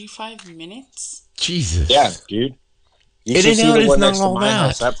 45 minutes. Jesus. Yeah, dude. You should see the one next to my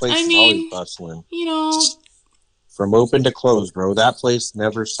house. That place is always bustling. From open to close, bro. That place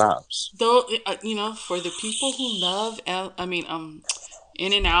never stops. Though, for the people who love,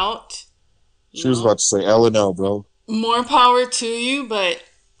 In-N-Out. She was about to say L&L, bro. More power to you, but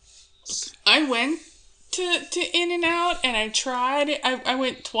I went to In-N-Out and I tried it. I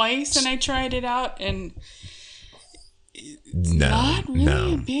went twice and I tried it out, and it's not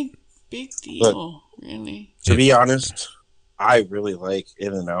really a big deal, really. To be honest, I really like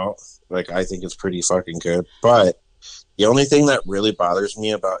In-N-Out. Like, I think it's pretty fucking good. But the only thing that really bothers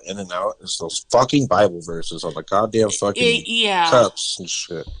me about In-N-Out is those fucking Bible verses on the goddamn fucking cups and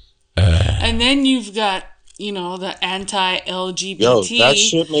shit. And then you've got, the anti-LGBT. Yo, that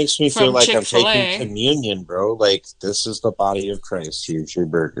shit makes me feel like Chick-fil-A. I'm taking communion, bro. Like, this is the body of Christ. Here's your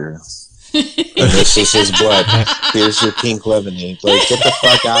burger. And this is his blood. Here's your pink lemonade. Like, get the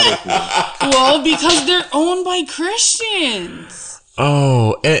fuck out of here. Well, because they're owned by Christians.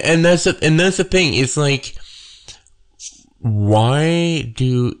 Oh, and that's the thing. It's like, why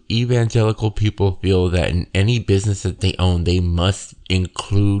do evangelical people feel that in any business that they own, they must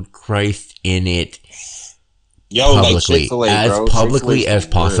include Christ in it publicly, like as publicly as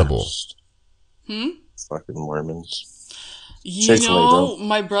possible? Fucking Mormons.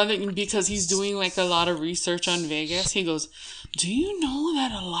 My brother, because he's doing like a lot of research on Vegas, he goes, do you know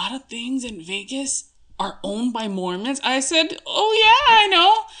that a lot of things in Vegas are owned by Mormons? I said, oh yeah, I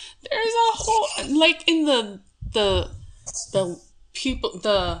know. There's a whole, like in the people,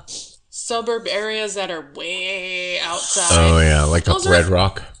 the suburb areas that are way outside. Oh yeah, like up Red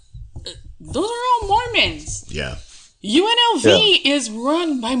Rock. Those are all Mormons. Yeah. UNLV is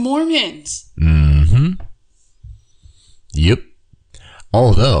run by Mormons. Mm-hmm. Yep.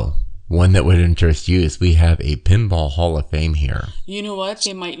 Although, one that would interest you is we have a Pinball Hall of Fame here. You know what?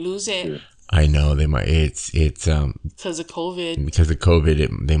 They might lose it. I know they might. It's because of COVID. Because of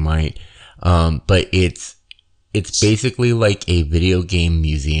COVID, they might. But it's basically like a video game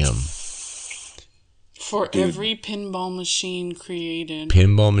museum. For every pinball machine created.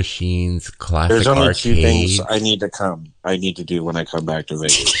 Pinball machines, classic There's only arcades. 2 things I need to do when I come back to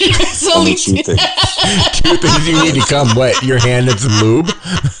Vegas. There's only 2 things. 2 things you need to come. What? Your hand and some lube?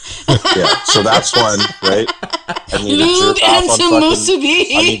 Yeah, so that's one, right? I need lube to jerk and off some on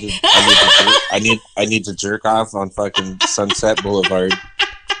musubi. I need to jerk off on fucking Sunset Boulevard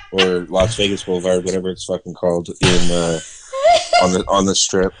or Las Vegas Boulevard, whatever it's fucking called, in on the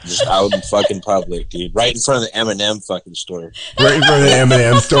strip, just out in fucking public, dude. Right in front of the M&M fucking store. Right in front of the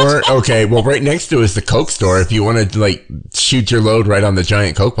M&M store? Okay, well, right next to is the Coke store if you want to, like, shoot your load right on the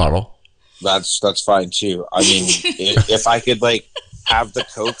giant Coke bottle. That's fine, too. I mean, if I could, like, have the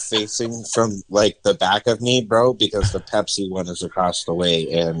Coke facing from, like, the back of me, bro, because the Pepsi one is across the way,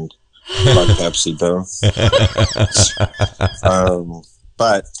 and fuck Pepsi, bro.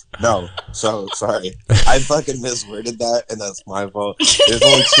 But no, so sorry. I fucking misworded that, and that's my fault. There's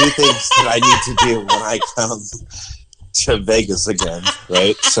only 2 things that I need to do when I come to Vegas again,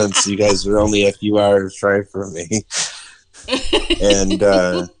 right? Since you guys are only a few hours drive from me, and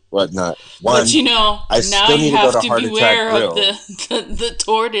whatnot. One, but I now still need you to go have to to beware Grill. of the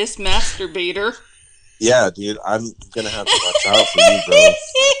tortoise masturbator. Yeah, dude, I'm gonna have to watch out for you,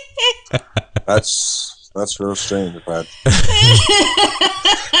 bro. That's real strange, but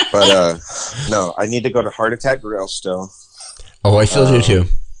no, I need to go to Heart Attack Grill still. Oh, I still do too.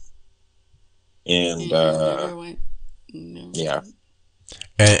 And yeah,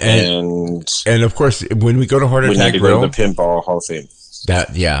 and of course, when we go to Heart Attack Grill, go to the Pinball Hall of Fame.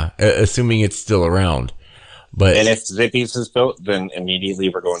 Assuming it's still around. But and if Zippy's is built, then immediately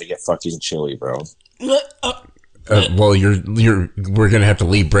we're going to get fucking chili, bro. Well, we're gonna have to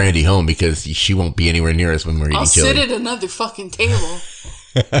leave Brandy home because she won't be anywhere near us when we're eating chili. I'll sit at another fucking table.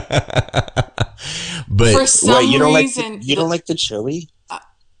 But for some you don't reason, you don't like the chili?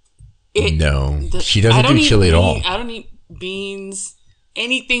 No, she doesn't do chili at all. I don't eat beans.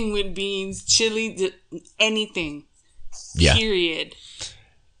 Anything with beans, chili, anything. Yeah. Period.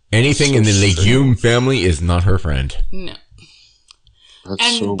 Anything in the legume family is not her friend. No.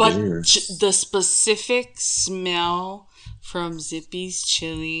 That's so weird. The specific smell from Zippy's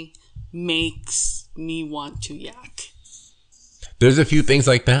chili makes me want to yak. There's a few things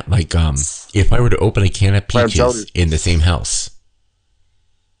like that. Like, if I were to open a can of peaches in the same house.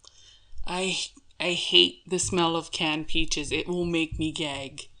 I hate the smell of canned peaches. It will make me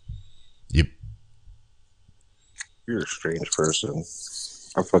gag. Yep. You're a strange person.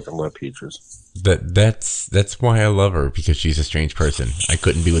 I fucking love peaches. That's why I love her, because she's a strange person. I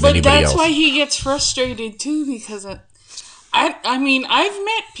couldn't be with anybody else. But that's why he gets frustrated too, because I mean, I've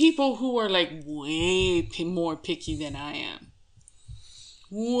met people who are like way more picky than I am.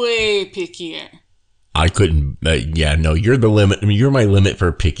 Way pickier. I couldn't. No, you're the limit. I mean, you're my limit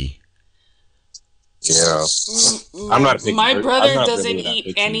for picky. Yeah, I'm not picky. My brother doesn't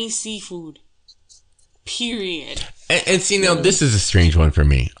eat any seafood. Period. And see, now this is a strange one for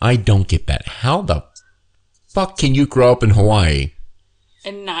me. I don't get that. How the fuck can you grow up in Hawaii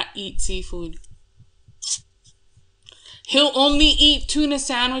and not eat seafood? He'll only eat tuna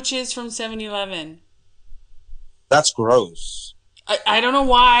sandwiches from 7-Eleven. That's gross. I don't know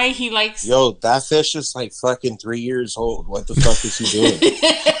why he likes... Yo, that fish is like fucking 3 years old. What the fuck is he doing?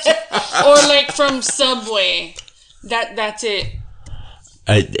 Or like from Subway. That's it.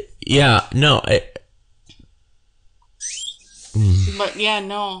 Yeah, no. But yeah,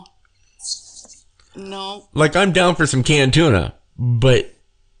 no. No. Like, I'm down for some canned tuna, but...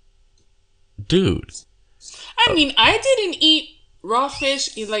 Dude. I mean, I didn't eat raw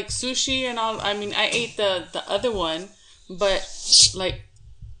fish, like sushi and all. I mean, I ate the other one, but like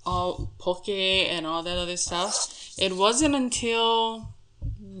all poke and all that other stuff. It wasn't until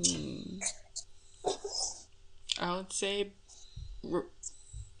I would say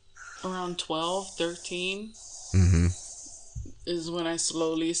around 12, 13 is when I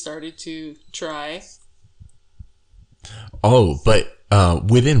slowly started to try. Oh, but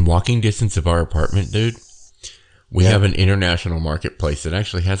within walking distance of our apartment, dude, we have an international marketplace that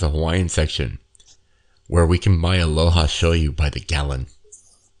actually has a Hawaiian section where we can buy aloha shoyu by the gallon.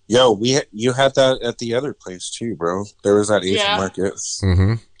 Yo, you had that at the other place too, bro. There was that Asian market.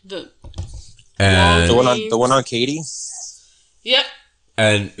 Mm-hmm. And the one on Katy. Yep.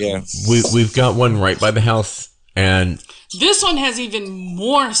 And we've got one right by the house, and this one has even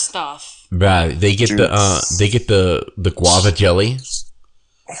more stuff. They get the guava jelly.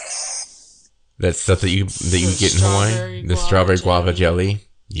 That stuff that you get in Hawaii. The strawberry guava jelly.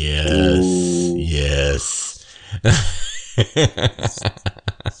 Yes. Ooh. Yes.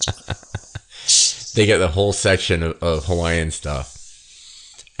 They get the whole section of Hawaiian stuff.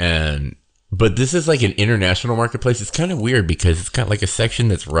 But this is like an international marketplace. It's kind of weird because it's kind of like a section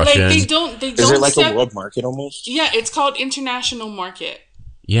that's Russian. Like they don't Is it like a world market almost? Yeah, it's called International Market.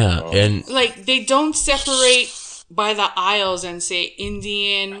 Yeah, and like they don't separate by the aisles and say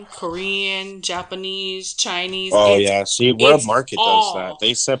Indian, Korean, Japanese, Chinese. Oh yeah, see, World Market does that.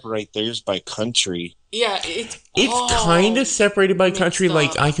 They separate theirs by country. Yeah, it's kind of separated by country.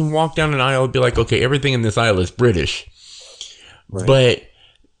 Like I can walk down an aisle and be like, okay, everything in this aisle is British, right. But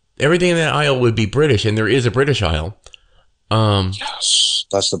everything in that aisle would be British, and there is a British aisle. Yes,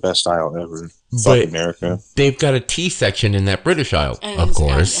 that's the best aisle ever. Fuck America. They've got a tea section in that British aisle, of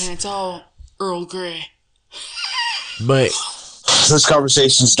course, and it's all Earl Grey. But this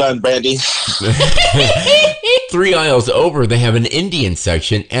conversation's done, Brandy. 3 aisles over, they have an Indian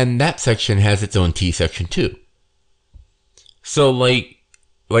section, and that section has its own tea section too. So, like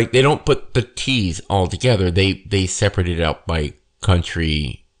they don't put the teas all together. They separate it out by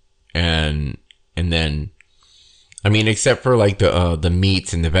country, and then, I mean, except for like the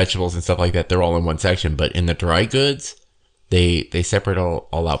meats and the vegetables and stuff like that, they're all in one section. But in the dry goods, they separate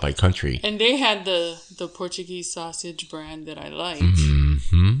all out by country. And they had the Portuguese sausage brand that I liked.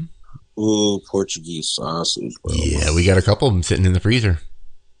 Mm-hmm. Ooh, Portuguese sausage, bro. Yeah, we got a couple of them sitting in the freezer.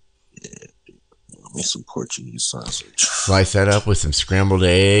 Yeah, make some Portuguese sausage. Slice that up with some scrambled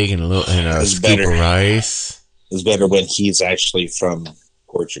egg and a scoop of rice. It's better when he's actually from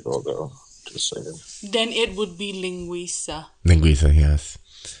Portugal, though. Just saying. Then it would be linguiça. Linguiça, yes.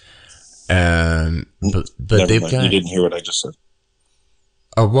 But they've got. You didn't hear what I just said.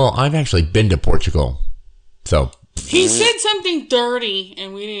 Oh well, I've actually been to Portugal, so. He said something dirty,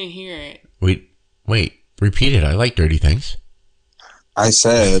 and we didn't hear it. Wait, repeat it. I like dirty things. I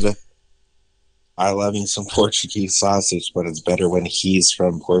said I love me some Portuguese sausage, but it's better when he's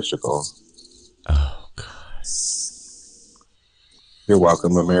from Portugal. Oh, God. You're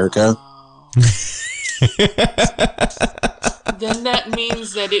welcome, America. Then that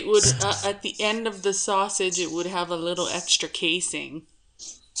means that it would, at the end of the sausage, it would have a little extra casing.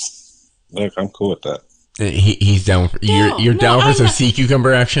 Look, I'm cool with that. He's down. You're down for some sea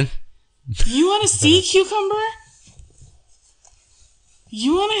cucumber action? You want a sea cucumber?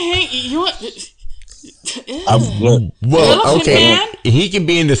 You want to hang? You want? Well, okay. Man? He can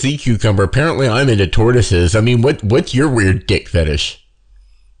be into sea cucumber. Apparently, I'm into tortoises. I mean, what's your weird dick fetish?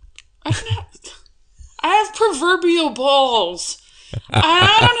 I have proverbial balls.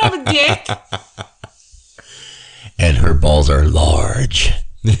 I don't have a dick. And her balls are large.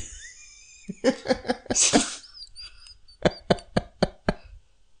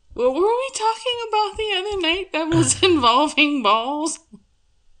 What were we talking about the other night that was involving balls?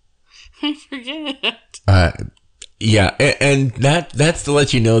 I forget. Yeah, and that's to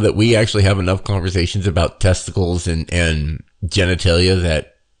let you know that we actually have enough conversations about testicles and genitalia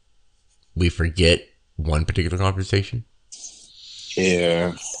that we forget one particular conversation.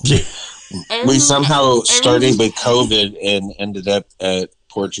 Yeah. We somehow started with COVID and ended up at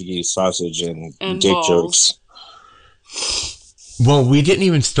Portuguese sausage and dick balls. jokes. Well, we didn't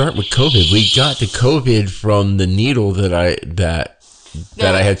even start with COVID. We got to COVID from the needle that I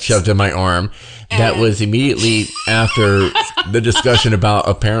had shoved in my arm. That was immediately after the discussion about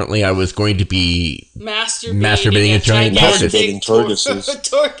apparently I was going to be masturbating a giant tortoise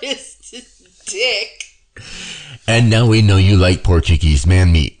dick. And now we know you like Portuguese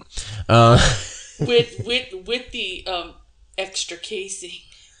man meat. With the extra casing.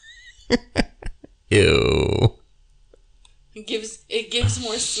 Ew. It gives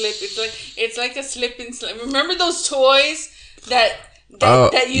more slip. It's like a slip and slip. Remember those toys that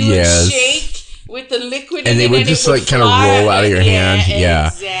you would shake with the liquid and they would just like kind of roll out of your hand. Yeah.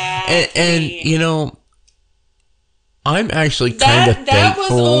 Exactly. And you know, I'm actually kind of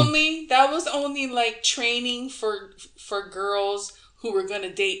thankful. That was only like training for girls who were going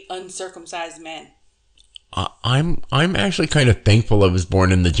to date uncircumcised men. I'm actually kind of thankful I was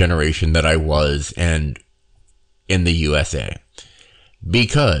born in the generation that I was and in the USA,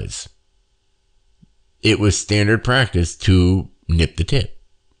 because it was standard practice to nip the tip.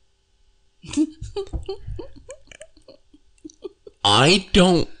 I'm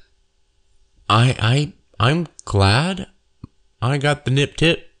glad I got the nip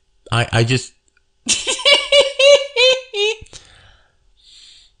tip. I just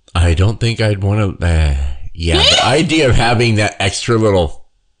I don't think I'd want to the idea of having that extra little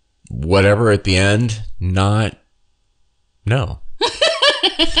whatever at the end, no.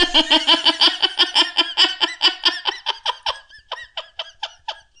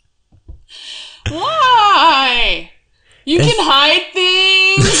 Why? You can hide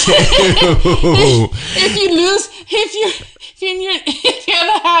things. If you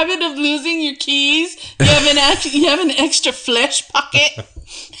have a habit of losing your keys, you have an extra flesh pocket.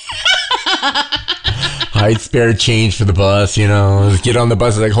 Hide spare change for the bus, get on the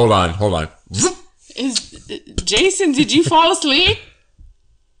bus, like, hold on. Jason, did you fall asleep?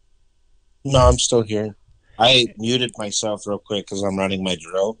 No, I'm still here. I muted myself real quick because I'm running my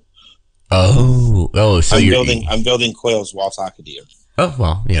drill. So I'm building coils while talking to you. Oh,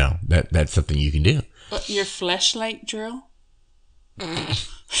 well, that's something you can do. Your fleshlight drill?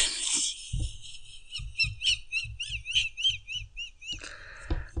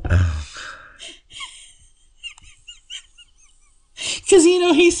 Because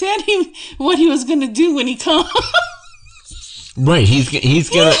he said what he was gonna do when he comes. Right, he's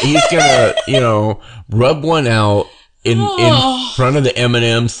gonna rub one out in front of the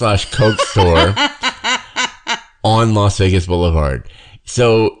M&M/Coke store on Las Vegas Boulevard.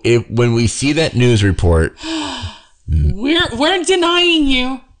 So when we see that news report, we're denying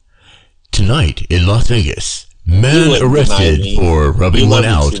you. Tonight in Las Vegas, man arrested for rubbing one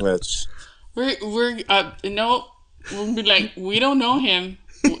out. We'll be like, we don't know him.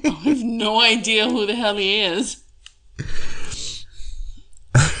 We have no idea who the hell he is.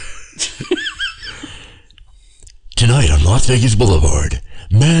 Tonight on Las Vegas Boulevard,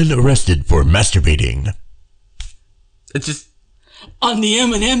 man arrested for masturbating. It's just on the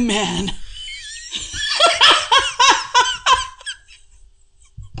M&M man.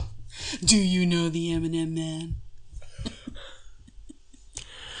 Do you know the M&M man?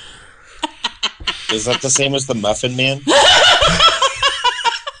 Is that the same as the Muffin Man?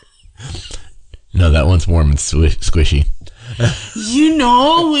 No, that one's warm and squishy.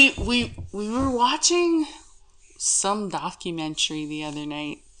 We were watching some documentary the other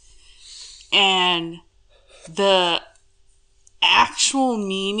night, And the actual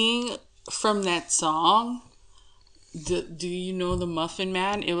meaning from that song, do you know the Muffin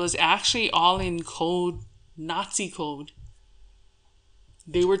Man? It was actually all in code, Nazi code.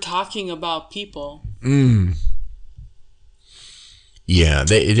 They were talking about people. Yeah,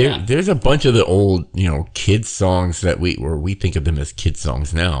 there's a bunch of the old, kids songs that we think of them as kid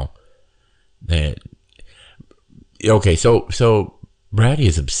songs now. So Brady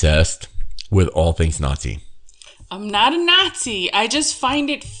is obsessed with all things Nazi. I'm not a Nazi. I just find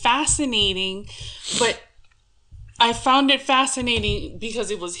it fascinating, but I found it fascinating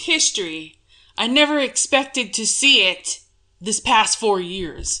because it was history. I never expected to see it this past 4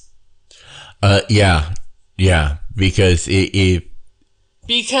 years. Yeah, because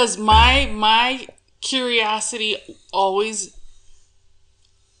because my curiosity always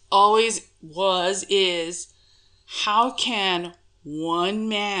is how can one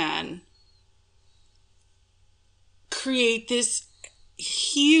man create this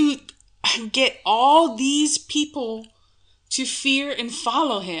huge, get all these people to fear and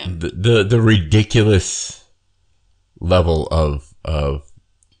follow him? The ridiculous level of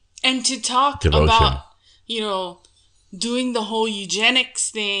and to talk devotion. About, doing the whole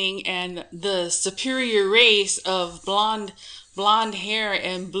eugenics thing and the superior race of blonde hair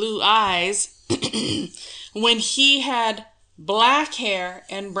and blue eyes when he had black hair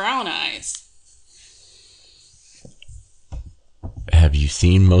and brown eyes. Have you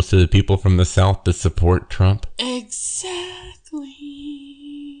seen most of the people from the South that support Trump? Exactly.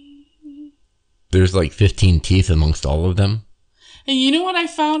 There's like 15 teeth amongst all of them. And you know what I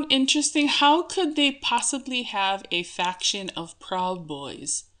found interesting? How could they possibly have a faction of Proud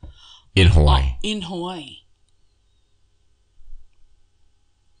Boys in Hawaii?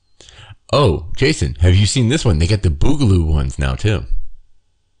 Oh, Jason, have you seen this one? They got the Boogaloo ones now too.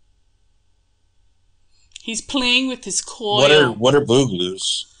 He's playing with his coil. What are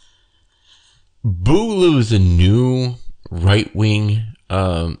Boogaloos? Boogaloo is a new right-wing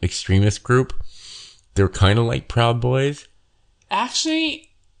extremist group. They're kind of like Proud Boys. Actually,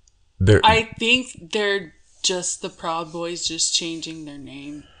 I think they're just the Proud Boys, just changing their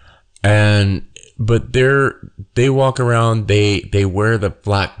name. But they walk around. They wear the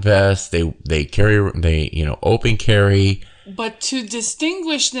black vest. They carry open carry. But to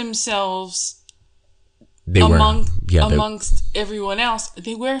distinguish themselves amongst everyone else,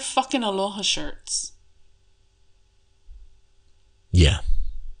 they wear fucking aloha shirts. Yeah.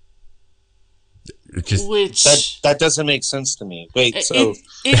 That doesn't make sense to me. Wait,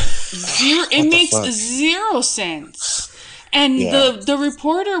 it makes zero sense. And the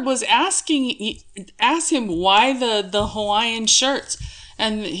reporter was asked him why the Hawaiian shirts,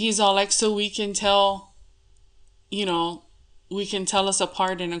 and he's all like, so we can tell us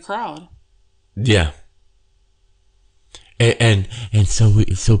apart in a crowd. Yeah. And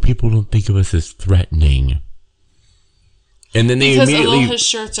so people don't think of us as threatening. And then they because aloha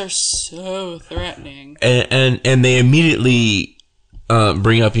shirts are so threatening. And they immediately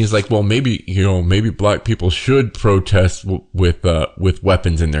bring up, he's like, well, maybe black people should protest with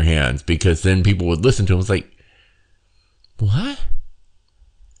weapons in their hands, because then people would listen to him. It's like, what?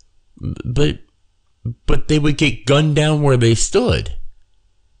 But they would get gunned down where they stood.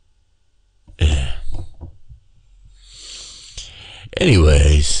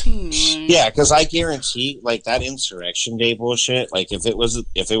 Anyways. Yeah, because I guarantee, like, that Insurrection Day bullshit, like, if it was a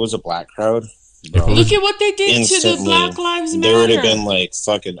black crowd, bro, look at what they did to the Black Lives Matter. There would have been, like,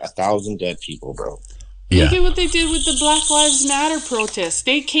 fucking 1,000 dead people, bro. Yeah. Look at what they did with the Black Lives Matter protests.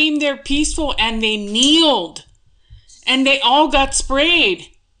 They came there peaceful and they kneeled. And they all got sprayed.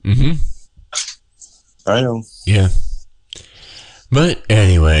 Mm-hmm. I know. Yeah. But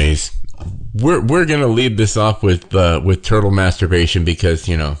anyways, we're gonna leave this off with turtle masturbation, because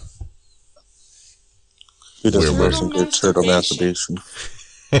who doesn't love some good turtle masturbation?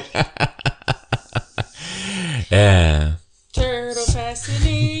 Yeah. Turtle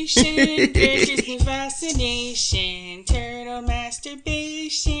fascination, precious fascination, turtle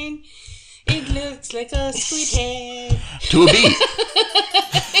masturbation. It looks like a squid head. To a beat.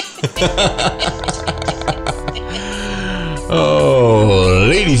 Oh,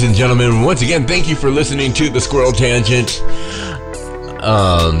 ladies and gentlemen, once again, thank you for listening to The Squirrel Tangent.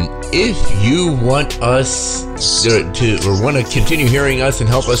 If you want us to or want to continue hearing us and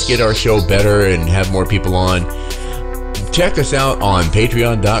help us get our show better and have more people on, check us out on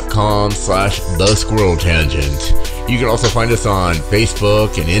patreon.com/The Squirrel Tangent. You can also find us on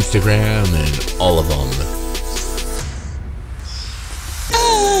Facebook and Instagram and all of them.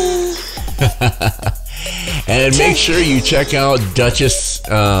 And make sure you check out Duchess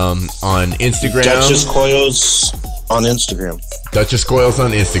on Instagram. Duchess Coils on Instagram. Duchess Coils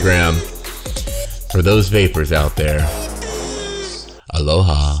on Instagram. For those vapors out there.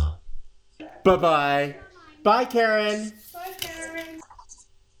 Aloha. Bye-bye. Bye, Karen.